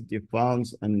diversity of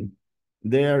palms, and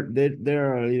there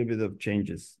are a little bit of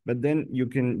changes. But then you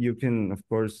can of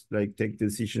course like take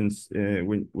decisions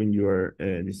when you are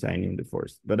designing the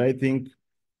forest. But I think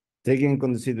taking in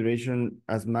consideration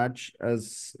as much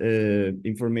as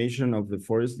information of the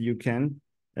forest you can.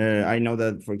 I know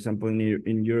that, for example,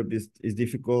 in Europe is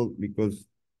difficult because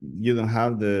you don't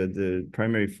have the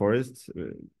primary forests,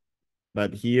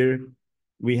 but here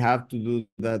we have to do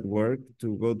that work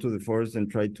to go to the forest and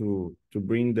try to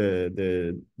bring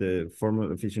the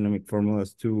physiognomic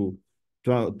formulas to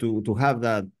have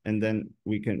that, and then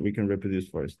we can reproduce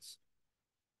forests.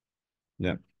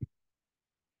 Yeah.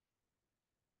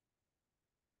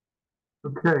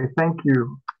 Okay, thank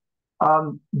you.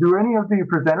 Do any of the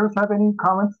presenters have any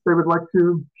comments they would like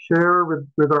to share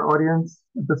with our audience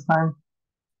at this time?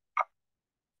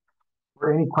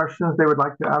 Or any questions they would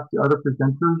like to ask the other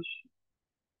presenters?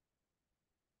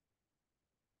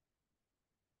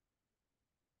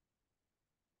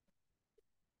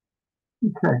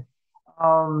 Okay.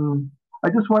 I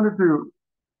just wanted to,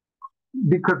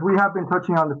 because we have been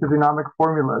touching on the physiognomic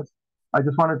formulas, I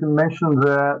just wanted to mention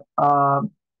that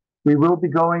we will be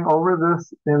going over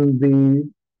this in the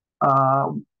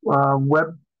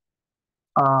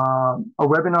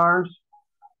webinars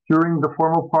during the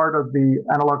formal part of the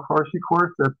Analog Forestry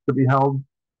course that's to be held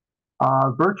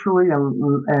virtually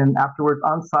and afterwards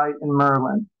on site in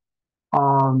Maryland.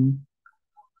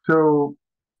 So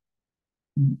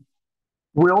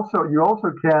you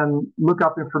also can look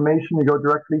up information. You go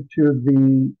directly to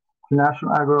the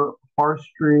National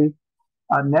Agroforestry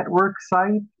network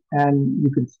site, and you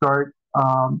can start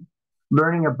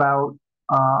learning about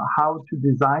how to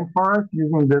design forests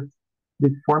using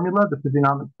this formula, the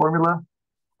physiognomic formula.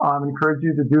 I encourage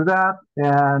you to do that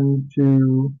and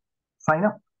to sign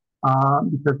up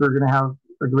because we're going to have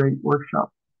a great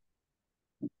workshop.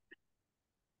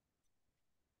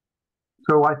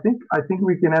 So I think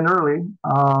we can end early,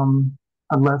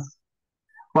 unless.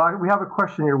 Well, we have a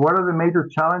question here. What are the major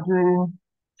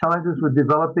challenges with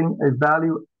developing a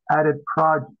value-added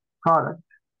product?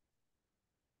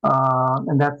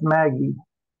 And that's Maggie.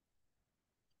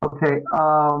 Okay.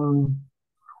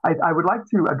 I would like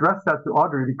to address that to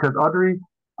Audrey, because Audrey,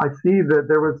 I see that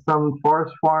there was some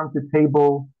forest farm to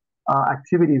table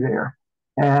activity there,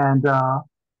 and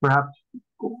perhaps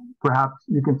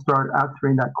you can start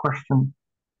answering that question.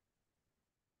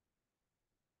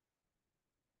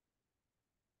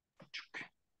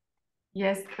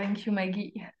 Yes, thank you,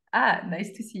 Maggie.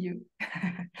 Nice to see you.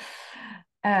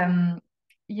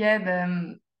 Yeah,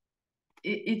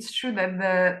 it's true that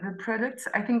the products,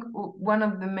 I think one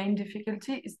of the main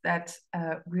difficulty is that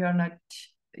we are not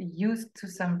used to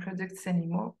some products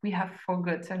anymore. We have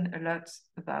forgotten a lot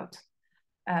about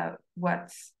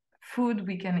what food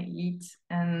we can eat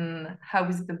and how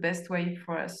is the best way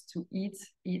for us to eat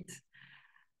it.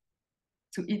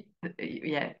 to eat.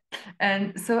 Yeah,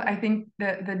 and so I think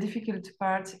the difficult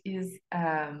part is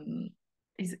a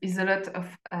lot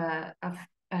of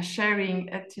sharing,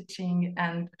 teaching,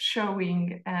 and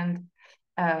showing, and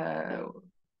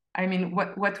I mean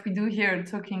what we do here,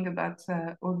 talking about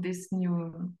all these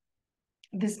new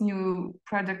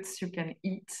products you can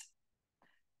eat.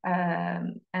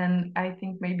 And I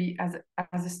think maybe as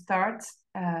a start,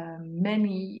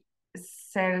 many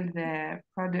sell their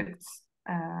products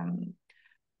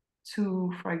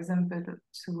to, for example,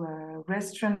 to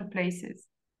restaurant places,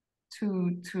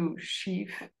 to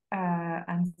chef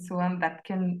and so on, that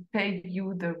can pay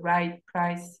you the right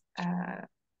price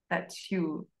that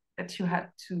you had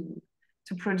to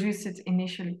produce it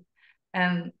initially.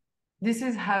 And this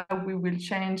is how we will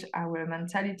change our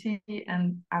mentality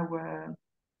and our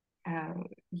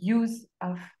use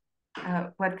of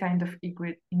what kind of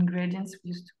ingredients we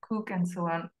used to cook and so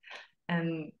on.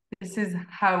 And this is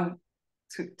how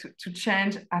to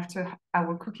change after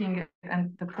our cooking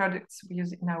and the products we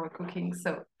use in our cooking.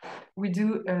 So we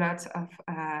do a lot of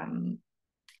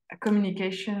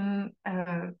communication.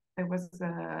 There was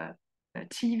a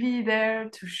TV there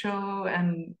to show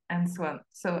and so on.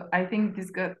 So I think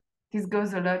this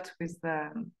goes a lot with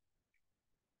the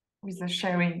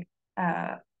sharing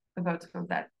about all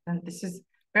that. And this is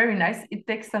very nice. It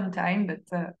takes some time, but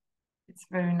it's a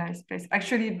very nice place.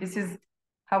 Actually, this is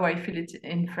how I feel it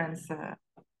in France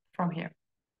from here,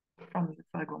 from the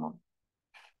Forêt Gourmande.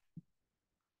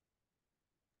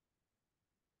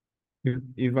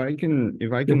 If I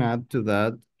can add to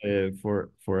that,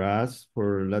 for us,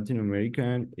 for Latin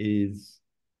American, is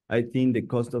I think the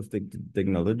cost of the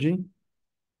technology.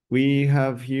 We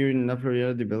have here in La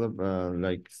Floreana developed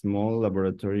like small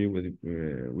laboratory with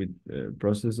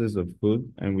processes of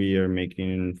food, and we are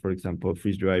making, for example,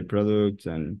 freeze-dried products,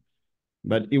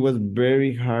 but it was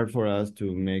very hard for us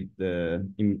to make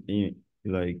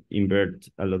like invert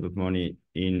a lot of money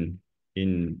in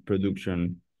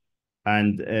production.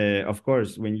 And of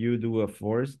course, when you do a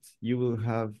forest, you will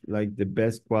have like the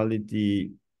best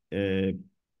quality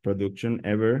production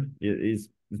ever. It's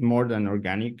more than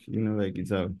organic, like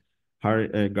it's a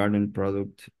hard garden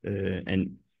product,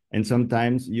 and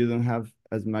sometimes you don't have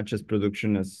as much as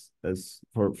production as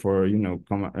for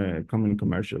common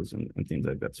commercials and things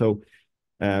like that. So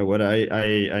what I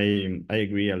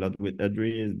agree a lot with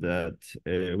Audrey is that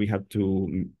we have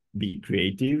to be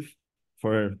creative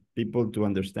for people to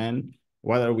understand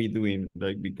what are we doing,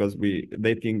 like, because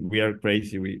they think we are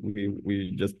crazy.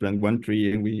 We just plant one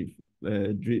tree and we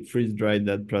freeze dry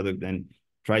that product and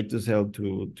try to sell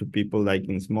to people like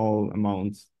in small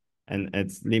amounts, and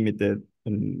it's limited.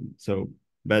 And so,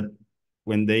 but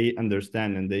when they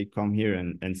understand and they come here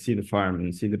and see the farm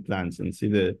and see the plants and see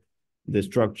the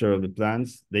structure of the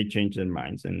plants, they change their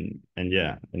minds. And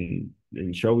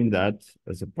showing that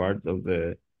as a part of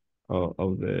the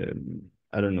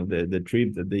I don't know, the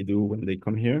trip that they do when they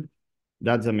come here,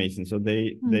 that's amazing. So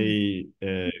they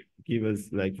give us,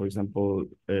 like, for example,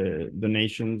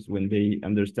 donations when they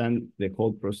understand the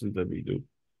whole process that we do,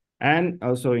 and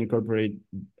also incorporate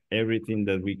everything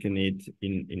that we can eat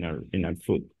in our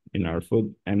food.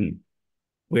 And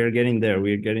we're getting there.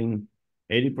 We're getting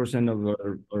 80% of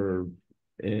our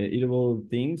eatable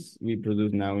things we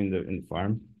produce now in the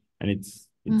farm, and it's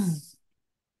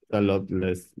a lot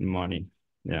less money,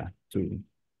 to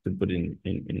put in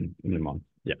the month.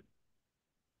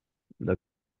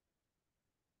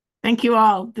 Thank you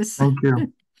all. Thank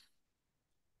you.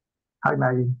 Hi,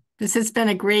 Maggie. This has been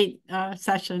a great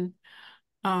session.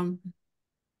 Good.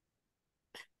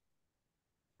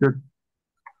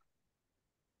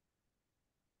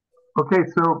 Okay,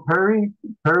 so Perry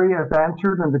has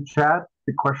answered in the chat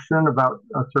the question about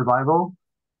survival,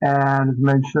 and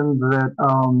mentioned that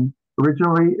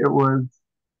originally it was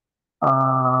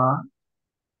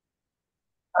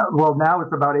well, now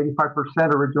it's about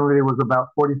 85%. Originally it was about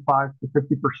 45 to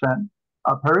 50%.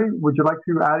 Perry, would you like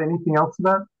to add anything else to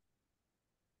that?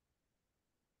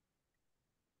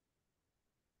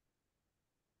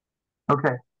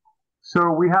 Okay, so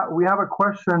we have a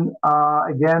question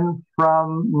again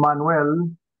from Manuel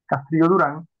Castillo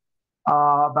Duran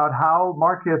about how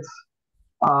markets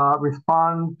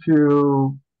respond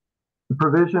to the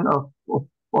provision of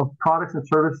products and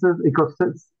services,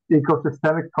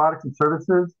 ecosystemic products and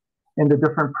services in the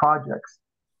different projects.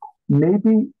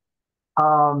 Maybe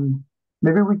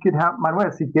we could have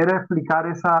Manuel, si quiere explicar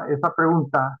esa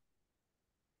pregunta.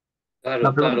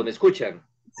 Claro, ¿me escuchan?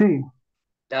 Sí.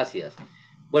 Gracias.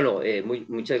 Bueno,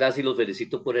 muchas gracias y los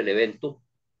felicito por el evento.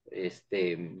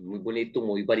 Muy bonito,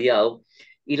 muy variado.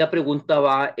 Y la pregunta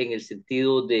va en el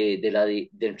sentido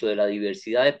dentro de la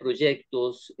diversidad de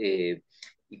proyectos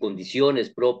y condiciones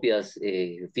propias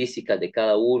físicas de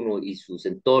cada uno y sus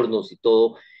entornos y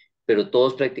todo, pero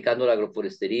todos practicando la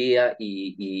agroforestería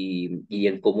y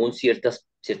en común ciertas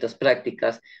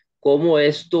prácticas, cómo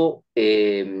esto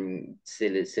se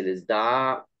les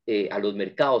da a los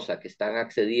mercados a que están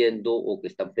accediendo o que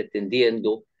están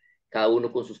pretendiendo, cada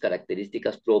uno con sus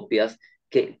características propias,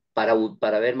 que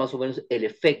para ver más o menos el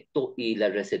efecto y la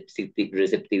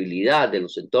receptibilidad de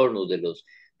los entornos,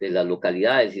 de las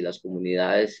localidades y las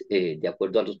comunidades de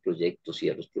acuerdo a los proyectos y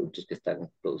a los productos que están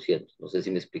produciendo. No sé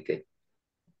si me expliqué.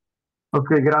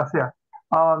 Okay, gracias.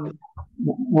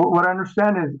 What I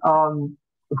understand is,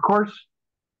 of course,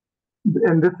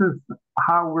 and this is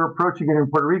how we're approaching it in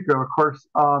Puerto Rico. Of course,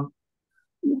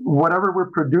 whatever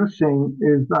we're producing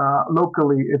is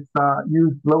locally. It's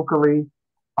used locally.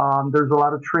 There's a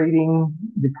lot of trading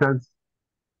because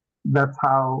that's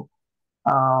how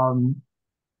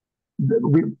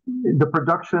the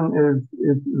production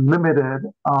is limited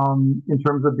in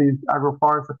terms of these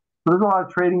agroforests. So there's a lot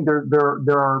of trading. There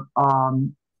are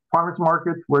farmers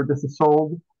markets where this is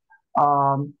sold.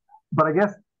 But I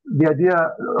guess the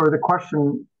idea or the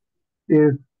question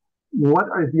is, what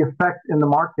is the effect in the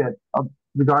market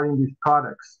regarding these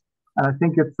products? And I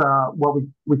think it's what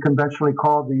we conventionally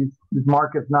call these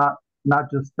markets, not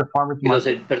just the farmers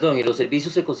market. Perdón, y los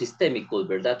servicios ecosistémicos,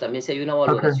 ¿verdad? También si hay una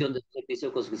valoración de los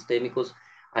servicios ecosistémicos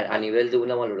a nivel de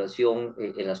una valoración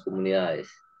en las comunidades.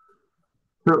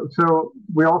 So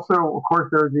we also, of course,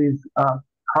 there are these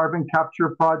carbon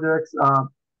capture projects,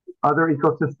 other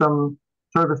ecosystem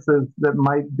services that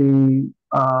might be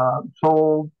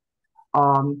sold.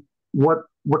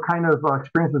 What kind of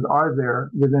experiences are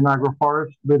there within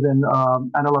within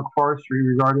analog forestry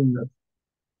regarding this?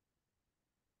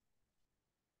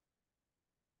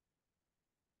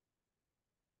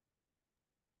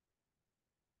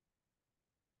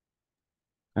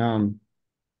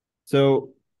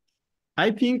 So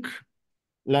I think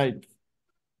like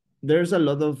there's a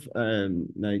lot of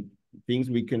like things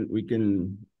we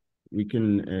can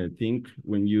think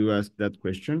when you ask that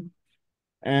question,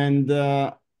 and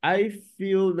I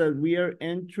feel that we are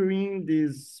entering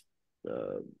this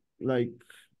like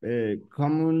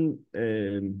common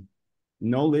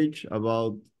knowledge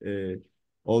about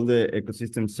all the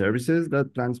ecosystem services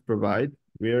that plants provide.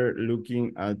 We are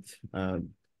looking at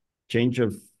change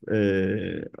of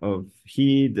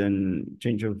heat and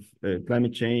change of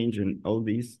climate change and all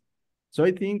these. So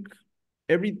I think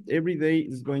every day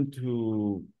is going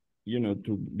to,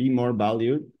 to be more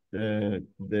valued,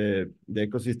 the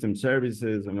ecosystem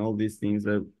services and all these things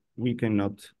that we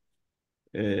cannot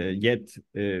yet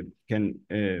can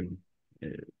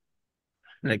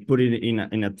like put it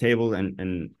in a table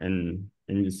and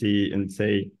you see and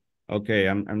say, okay,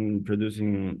 I'm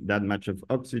producing that much of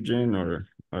oxygen or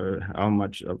how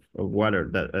much of water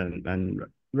that and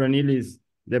Ranil is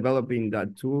developing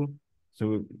that tool,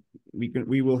 so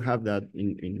we will have that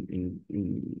in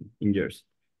years.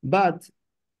 But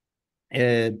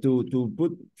to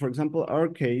put, for example, our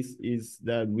case is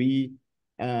that we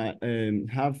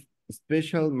have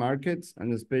special markets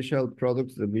and special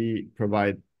products that we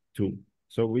provide to.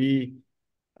 So we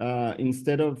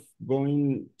instead of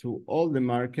going to all the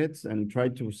markets and try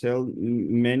to sell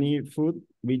many food,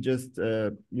 we just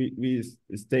we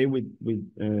stay with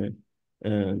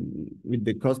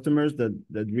the customers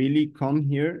that really come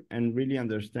here and really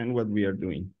understand what we are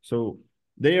doing. So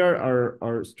they are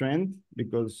our strength,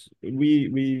 because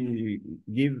we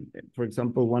give, for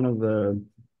example, one of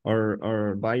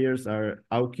our buyers are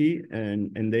Auki,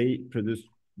 and they produce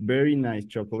very nice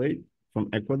chocolate from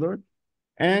Ecuador.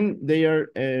 And they are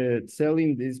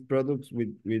selling these products with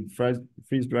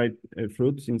freeze-dried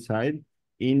fruits inside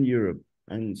in Europe.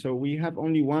 And so we have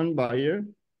only one buyer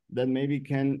that maybe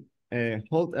can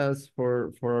hold us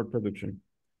for our production.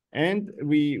 And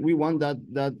we want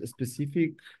that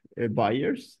specific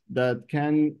buyers that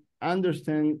can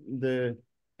understand the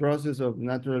process of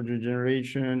natural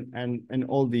regeneration and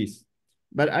all this.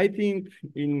 But I think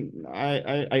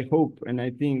I hope and I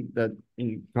think that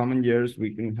in coming years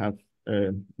we can have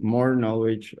more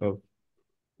knowledge of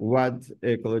what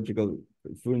ecological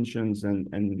functions and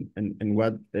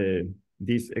what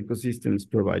these ecosystems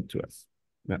provide to us.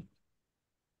 Yeah.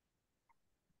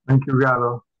 Thank you,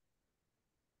 Galo.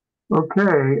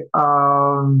 Okay.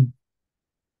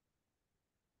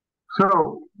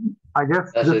 So I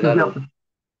guess this is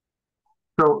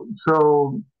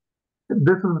so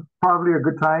this is probably a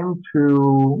good time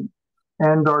to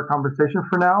end our conversation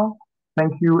for now.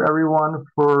 Thank you, everyone,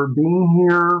 for being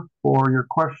here, for your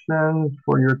questions,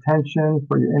 for your attention,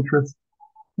 for your interest.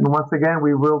 And once again,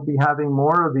 we will be having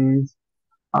more of these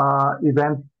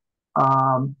events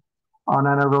on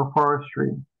Analog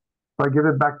Forestry. So I give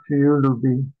it back to you,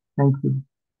 Luby. Thank you.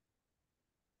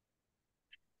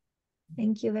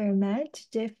 Thank you very much,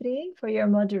 Jeffrey, for your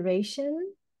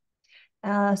moderation.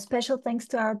 Special thanks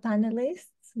to our panelists,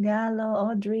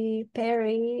 Galo, Audrey,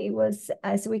 Perry. It was,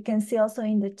 as we can see also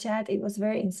in the chat, it was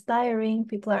very inspiring.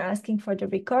 People are asking for the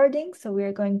recording, so we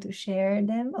are going to share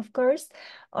them, of course,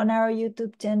 on our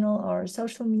YouTube channel or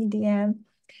social media,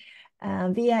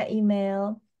 via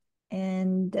email.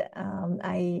 And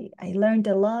I learned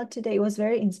a lot today. It was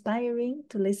very inspiring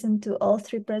to listen to all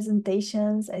three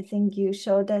presentations. I think you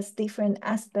showed us different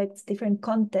aspects, different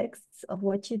contexts of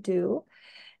what you do.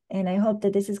 And I hope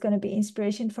that this is going to be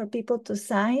inspiration for people to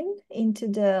sign into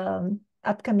the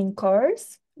upcoming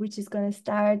course, which is going to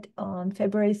start on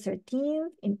February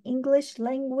 13th in English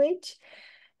language,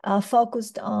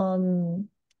 focused on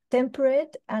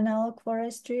temperate analog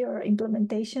forestry or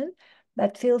implementation.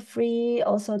 But feel free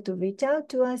also to reach out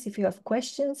to us if you have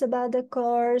questions about the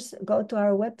course. Go to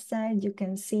our website. You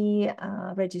can see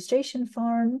a registration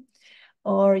form,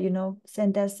 or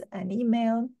send us an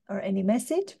email or any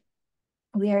message.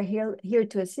 We are here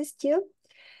to assist you.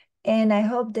 And I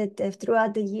hope that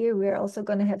throughout the year, we're also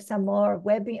going to have some more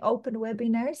open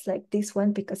webinars like this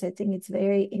one, because I think it's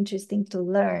very interesting to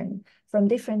learn from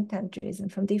different countries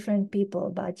and from different people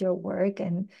about your work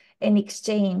and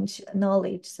exchange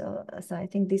knowledge. So I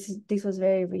think this was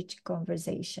very rich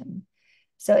conversation.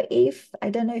 So I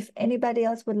don't know if anybody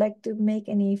else would like to make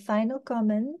any final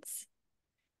comments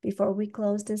before we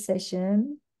close the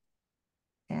session.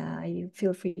 You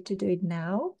feel free to do it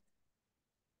now.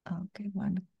 Okay,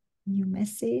 one new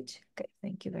message. Okay,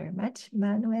 thank you very much,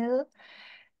 Manuel.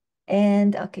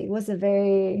 And okay, it was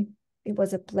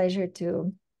a pleasure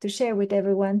to share with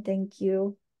everyone. Thank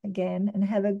you again, and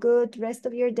have a good rest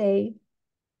of your day.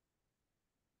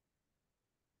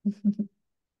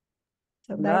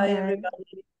 So bye, Bye,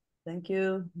 everybody. Thank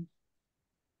you.